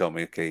 And you tell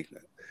me, okay,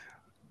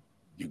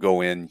 you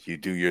go in, you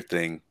do your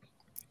thing,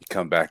 you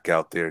come back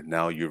out there,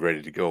 now you're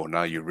ready to go.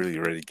 Now you're really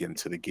ready to get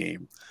into the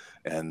game.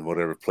 And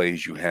whatever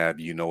plays you have,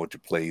 you know what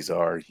your plays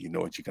are, you know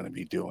what you're going to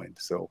be doing.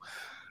 So,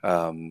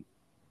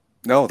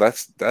 no,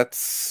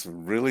 that's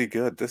really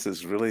good. This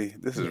is really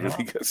Yeah.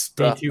 good Me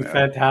stuff, too. man.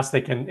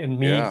 Fantastic. And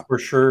me Yeah. for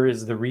sure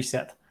is the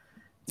reset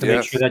to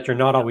make sure Yes. that you're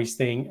not always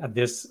staying at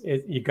this.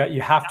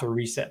 You have to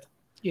reset.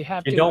 You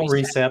have If you to don't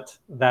reset. reset,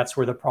 that's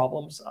where the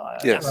problems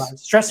Yes.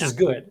 arise. Stress is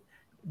good,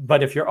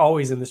 but if you're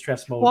always in the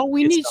stress mode, Well,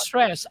 we it's need not good.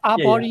 stress. Our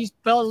Yeah, yeah, bodies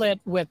build it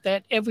with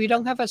it. If we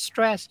don't have a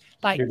stress,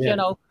 like, you're dead.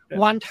 Yeah.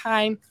 one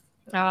time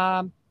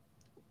um,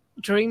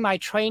 during my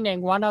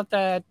training, one of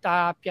the,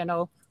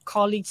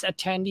 colleagues,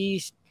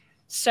 attendees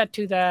said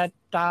to the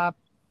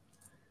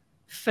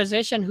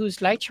physician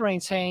who's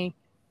lecturing, saying,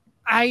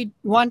 I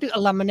want to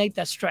eliminate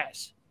the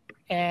stress.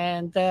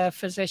 And the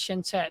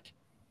physician said,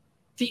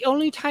 the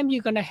only time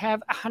you're going to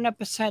have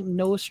 100%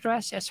 no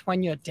stress is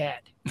when you're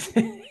dead.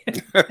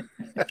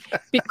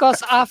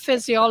 Because our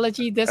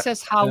physiology, this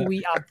is how Yeah,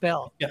 we are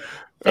built. yeah,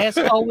 There's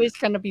always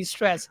going to be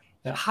stress.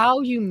 yeah. How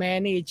you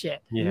manage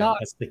it, Yeah, not,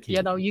 that's the key.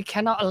 you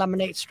cannot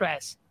eliminate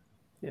stress.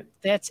 Yeah,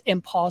 That's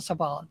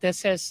impossible.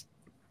 This is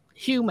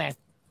human.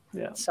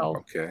 yeah. So,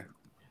 Okay.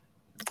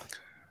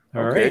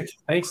 All Okay. right.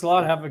 Thanks a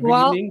lot. Have a good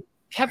well, evening.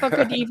 have a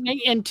good evening.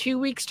 In 2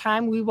 weeks'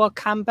 time, we will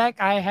come back.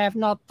 I have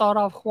not thought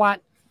of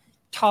what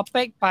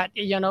topic, but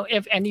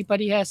if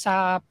anybody has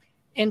a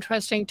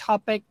interesting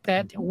topic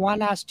that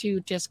want us to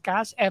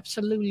discuss,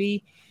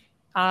 absolutely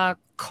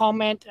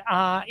comment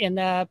in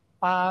the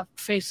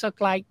Facebook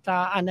like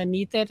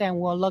underneath it, and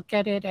we'll look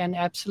at it, and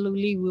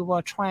absolutely we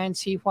will try and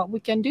see what we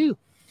can do.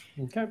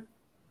 Okay.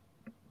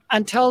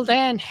 Until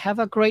then, have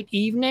a great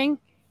evening.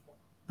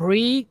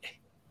 Breathe,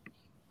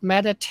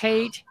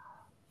 meditate,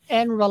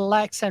 and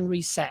relax and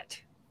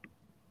reset.